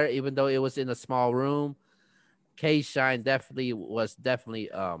in there, even though it was in a small room. K Shine definitely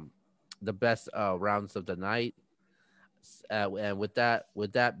the best rounds of the night. And with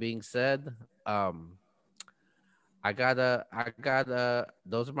that being said, those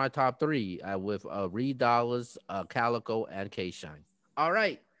are my top three with Reed Dollars, Calico, and K Shine. All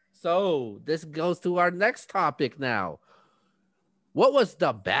right, so this goes to our next topic now. What was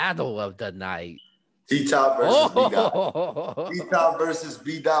the battle of the night? T-Top versus B-Dot. Oh, T-Top versus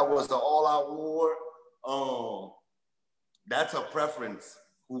B-Dot was the all-out war. That's a preference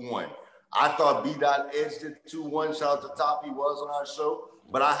who won. I thought B-Dot edged it 2-1. Shout out to Top. He was on our show.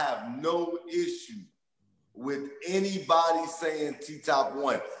 But I have no issue with anybody saying T-Top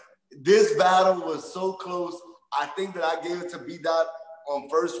won. This battle was so close. I think that I gave it to B-Dot on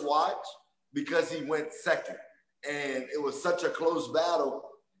first watch because he went second. And it was such a close battle.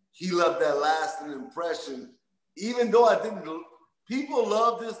 He left that lasting impression. Even though I think people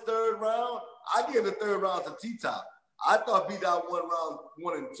love this third round, I gave the third round to T-Top. I thought B-Dot won round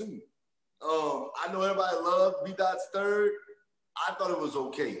 1 and 2. I know everybody loved B-Dot's third. I thought it was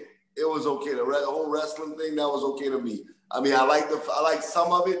okay. It was okay. The whole wrestling thing, that was okay to me. I mean, I like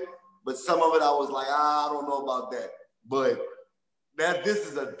some of it, but some of it I was like, I don't know about that. But this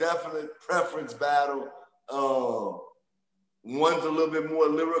is a definite preference battle. One's a little bit more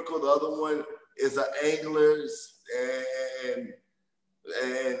lyrical. The other one is an anglers and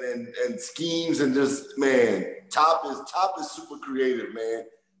schemes and just, man, Top is super creative, man.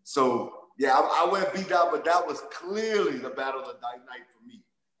 So yeah, I went beat out, but that was clearly the battle of the night for me.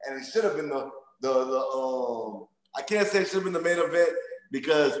 And it should have been the I can't say it should have been the main event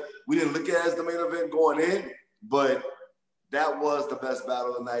because we didn't look at it as the main event going in, but that was the best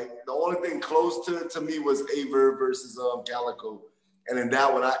battle of the night. The only thing close to it to me was Aver versus Calico. And in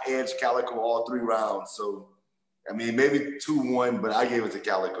that one, I edged Calico all 3 rounds. So, I mean, maybe 2-1, but I gave it to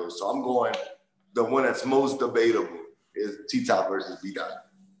Calico. So I'm going, the one that's most debatable is T-Top versus B-Dot.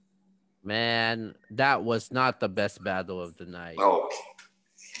 man, that was not the best battle of the night. Oh.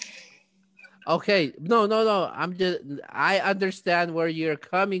 Okay, no. I understand where you're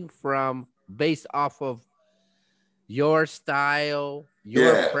coming from based off of your style,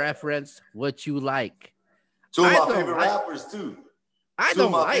 your preference, what you like. 2 of my favorite rappers too. Two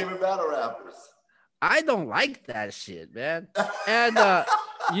of my favorite battle rappers. I don't like that shit, man. And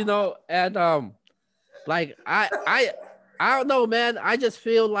like I don't know, man. I just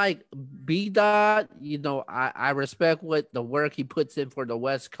feel like B Dot, I respect what the work he puts in for the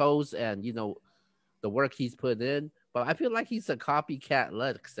West Coast and the work he's put in, but I feel like he's a copycat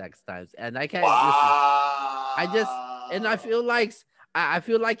Lex times, and I can't. I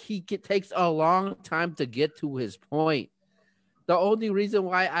feel like he takes a long time to get to his point. The only reason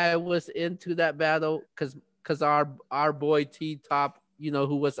why I was into that battle, because our boy T Top,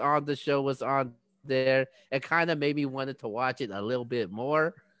 who was on the show, was on there, it kind of made me wanted to watch it a little bit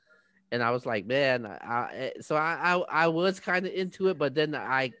more. And I was like, man, I was kind of into it, but then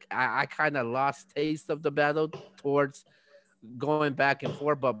I kind of lost taste of the battle towards going back and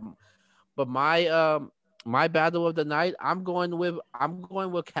forth. But my battle of the night, I'm going with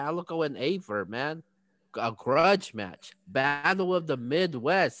Calico and Aver, man. A grudge match, battle of the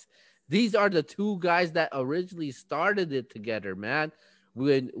Midwest. These are the 2 guys that originally started it together, man.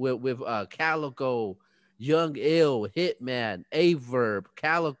 With Calico, Young Ill, Hitman, Averb,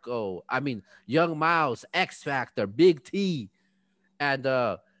 Calico. I mean, Young Mouse, X Factor, Big T, and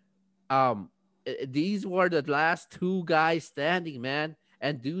these were the last 2 guys standing, man.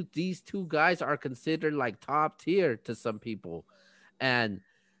 And dude, these 2 guys are considered like top tier to some people, and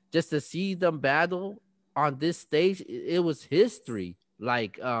just to see them battle on this stage, it was history.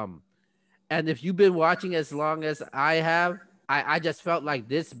 Like, and if you've been watching as long as I have, I just felt like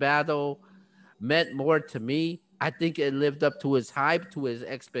this battle meant more to me. I think it lived up to his hype, to his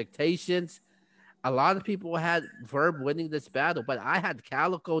expectations. A lot of people had Verb winning this battle, but I had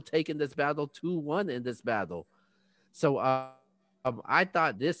Calico taking this battle 2-1 in this battle. So I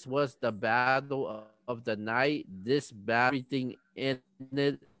thought this was the battle of the night. This battle everything in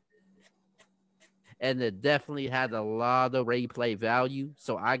it, and it definitely had a lot of replay value.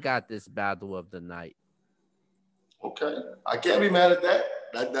 So I got this battle of the night. Okay, I can't be mad at that.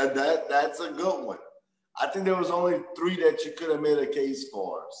 That's a good one. I think there was only 3 that you could have made a case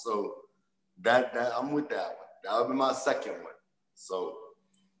for. So that I'm with that one. That would be my second one. So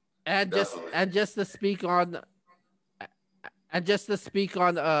And Definitely. just to speak on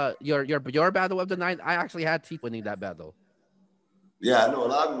your battle of the night, I actually had T winning that battle. Yeah, I know a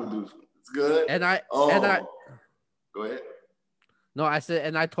lot of people do. It's good. And I Um, Go ahead. no, I said,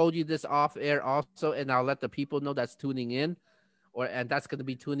 and I told you this off air also, and I'll let the people know that's tuning in, and that's going to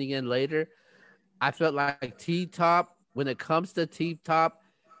be tuning in later. I felt like T Top, when it comes to T Top,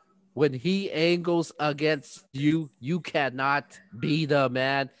 when he angles against you, you cannot beat him,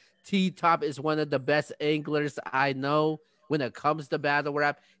 man. T Top is one of the best anglers I know. When it comes to battle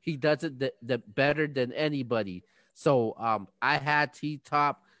rap, he does it the better than anybody. So I had T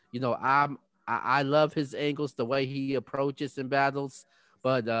Top. You know, I love his angles, the way he approaches in battles,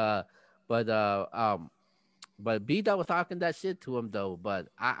 but but uh um but B Dot was talking that shit to him though. But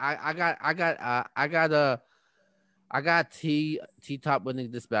I got T Top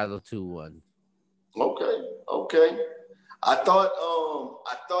winning this battle 2-1. Okay, okay. I thought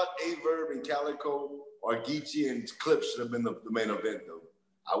Averb and Calico or Geechee and Clip should have been the main event though.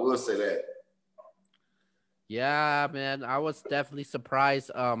 I will say that. Yeah, man, I was definitely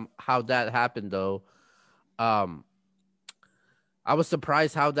surprised how that happened though. Um I was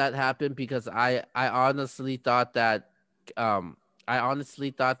surprised how that happened because um I honestly thought that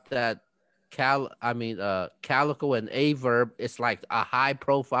Calico and Averb is like a high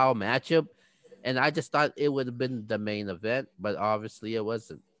profile matchup, and I just thought it would have been the main event, but obviously it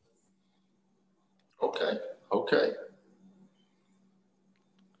wasn't. Okay, okay.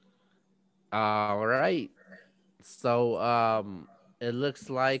 All right. So it looks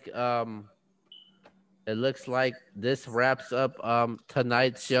like this wraps up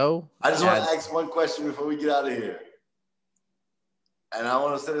tonight's show. I just want And to ask one question before we get out of here, and I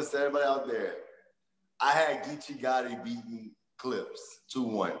want to say this to everybody out there. I had Geechee Gotti beating Clips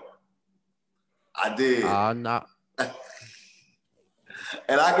 2-1. I did. no,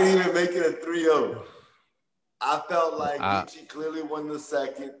 And I can even make it a 3-0. I felt like uh Geechee clearly won the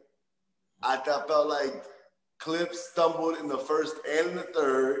second. Felt like Clips stumbled in the first and in the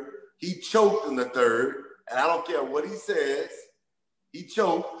third. He choked in the third, and I don't care what he says. He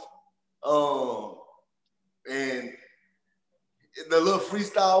choked. And the little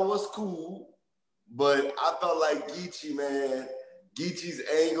freestyle was cool, but I felt like Geechee, man. Geechee's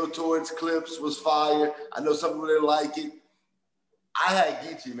angle towards Clips was fire. I know some people didn't like it. I had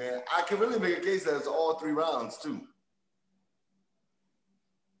Geechee, man. I can really make a case that it's all 3 rounds too.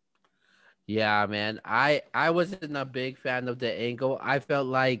 yeah, man. I wasn't a big fan of the angle. I felt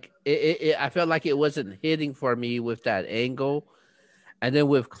like I felt like it wasn't hitting for me with that angle. And then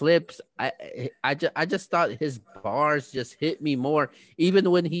with Clips, I just thought his bars just hit me more. Even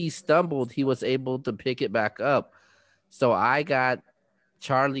when he stumbled, he was able to pick it back up. So I got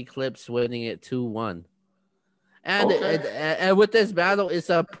Charlie Clips winning it 2-1. Okay. And with this battle, it's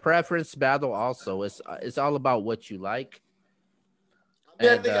a preference battle. Also, it's all about what you like. I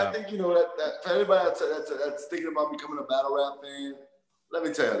mean, And I think you know that for everybody that's thinking about becoming a battle rap fan, let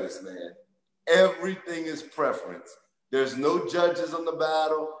me tell you this, man. Everything is preference. There's no judges on the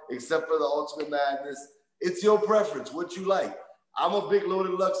battle except for the Ultimate Madness. It's your preference, what you like. I'm a big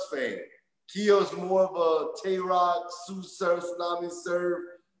Loaded Lux fan. Keo's more of a Tay Rock, Sue Surf, Tsunami Surf.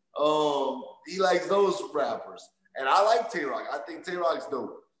 He likes those rappers. And I like Tay Rock. I think Tay Rock's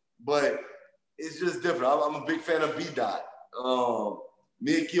dope. But it's just different. I'm a big fan of B Dot.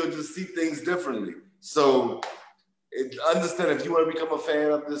 Me and Keo just see things differently. So understand if you want to become a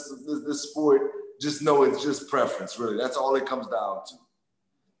fan of this sport, just know it's just preference, really. That's all it comes down to.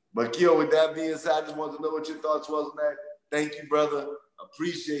 But Keo, with that being said, I just wanted to know what your thoughts was on that. Thank you, brother.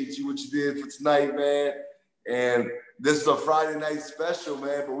 Appreciate you, what you did for tonight, man. And this is a Friday night special,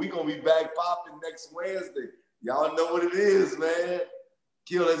 man. But we're going to be back popping next Wednesday. Y'all know what it is, man.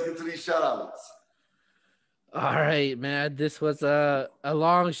 Keo, let's get to these shout-outs. all right, man. This was a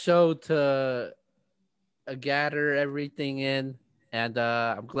long show to gather everything in, and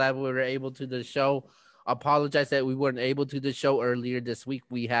I'm glad we were able to the show. Apologize that we weren't able to the show earlier this week.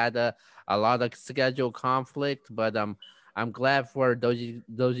 We had a lot of schedule conflict, but I'm glad for those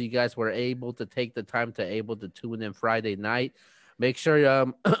of you guys were able to take the time to able to tune in Friday night. Make sure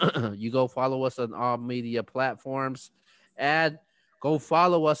you go follow us on all media platforms, and go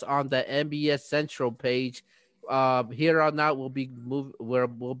follow us on the NBS Central page. Here on out, we'll be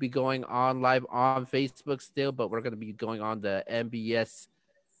going on live on Facebook still, but we're gonna be going on the NBS,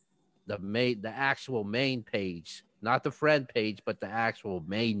 the actual main page, not the friend page, but the actual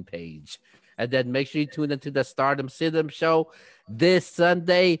main page. And then make sure you tune into the Stardom Sidham show this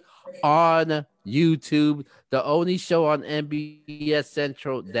Sunday on YouTube. The only show on NBS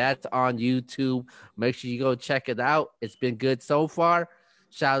Central that's on YouTube. Make sure you go check it out. It's been good so far.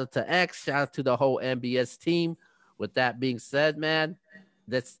 Shout out to X. Shout out to the whole NBS team. With that being said, man,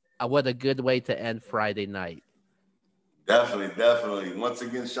 that's what a good way to end Friday night. Definitely. Once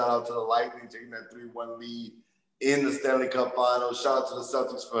again, shout out to the Lightning taking that 3-1 lead in the Stanley Cup Finals. Shout out to the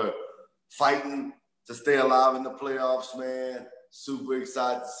Celtics for fighting to stay alive in the playoffs, man. Super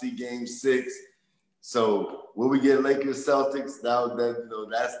excited to see Game 6. So when we get Lakers Celtics,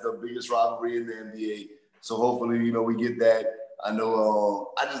 that's the biggest rivalry in the NBA. So hopefully, we get that. I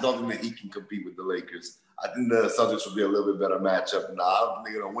know I just don't think that he can compete with the Lakers. I think the Celtics will be a little bit better matchup. Now, I don't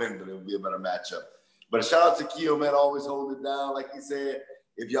think they're gonna win, but it'll be a better matchup. But shout out to Keo, man, always holding it down. Like he said,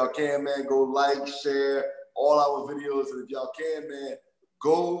 if y'all can, man, go like, share all our videos. And if y'all can, man,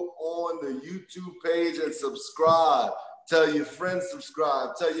 go on the YouTube page and subscribe. Tell your friends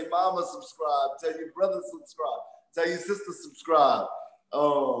subscribe. Tell your mama subscribe. Tell your brother subscribe. Tell your sister subscribe.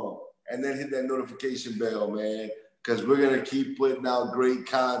 And then hit that notification bell, man, because we're going to keep putting out great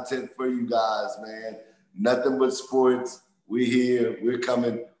content for you guys, man. Nothing but sports. We're here. We're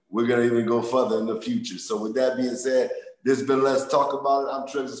coming. We're going to even go further in the future. So with that being said, this has been Let's Talk About It. I'm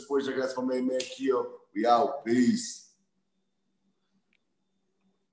Trevor Sports. That's my main man, Keo. We out. Peace.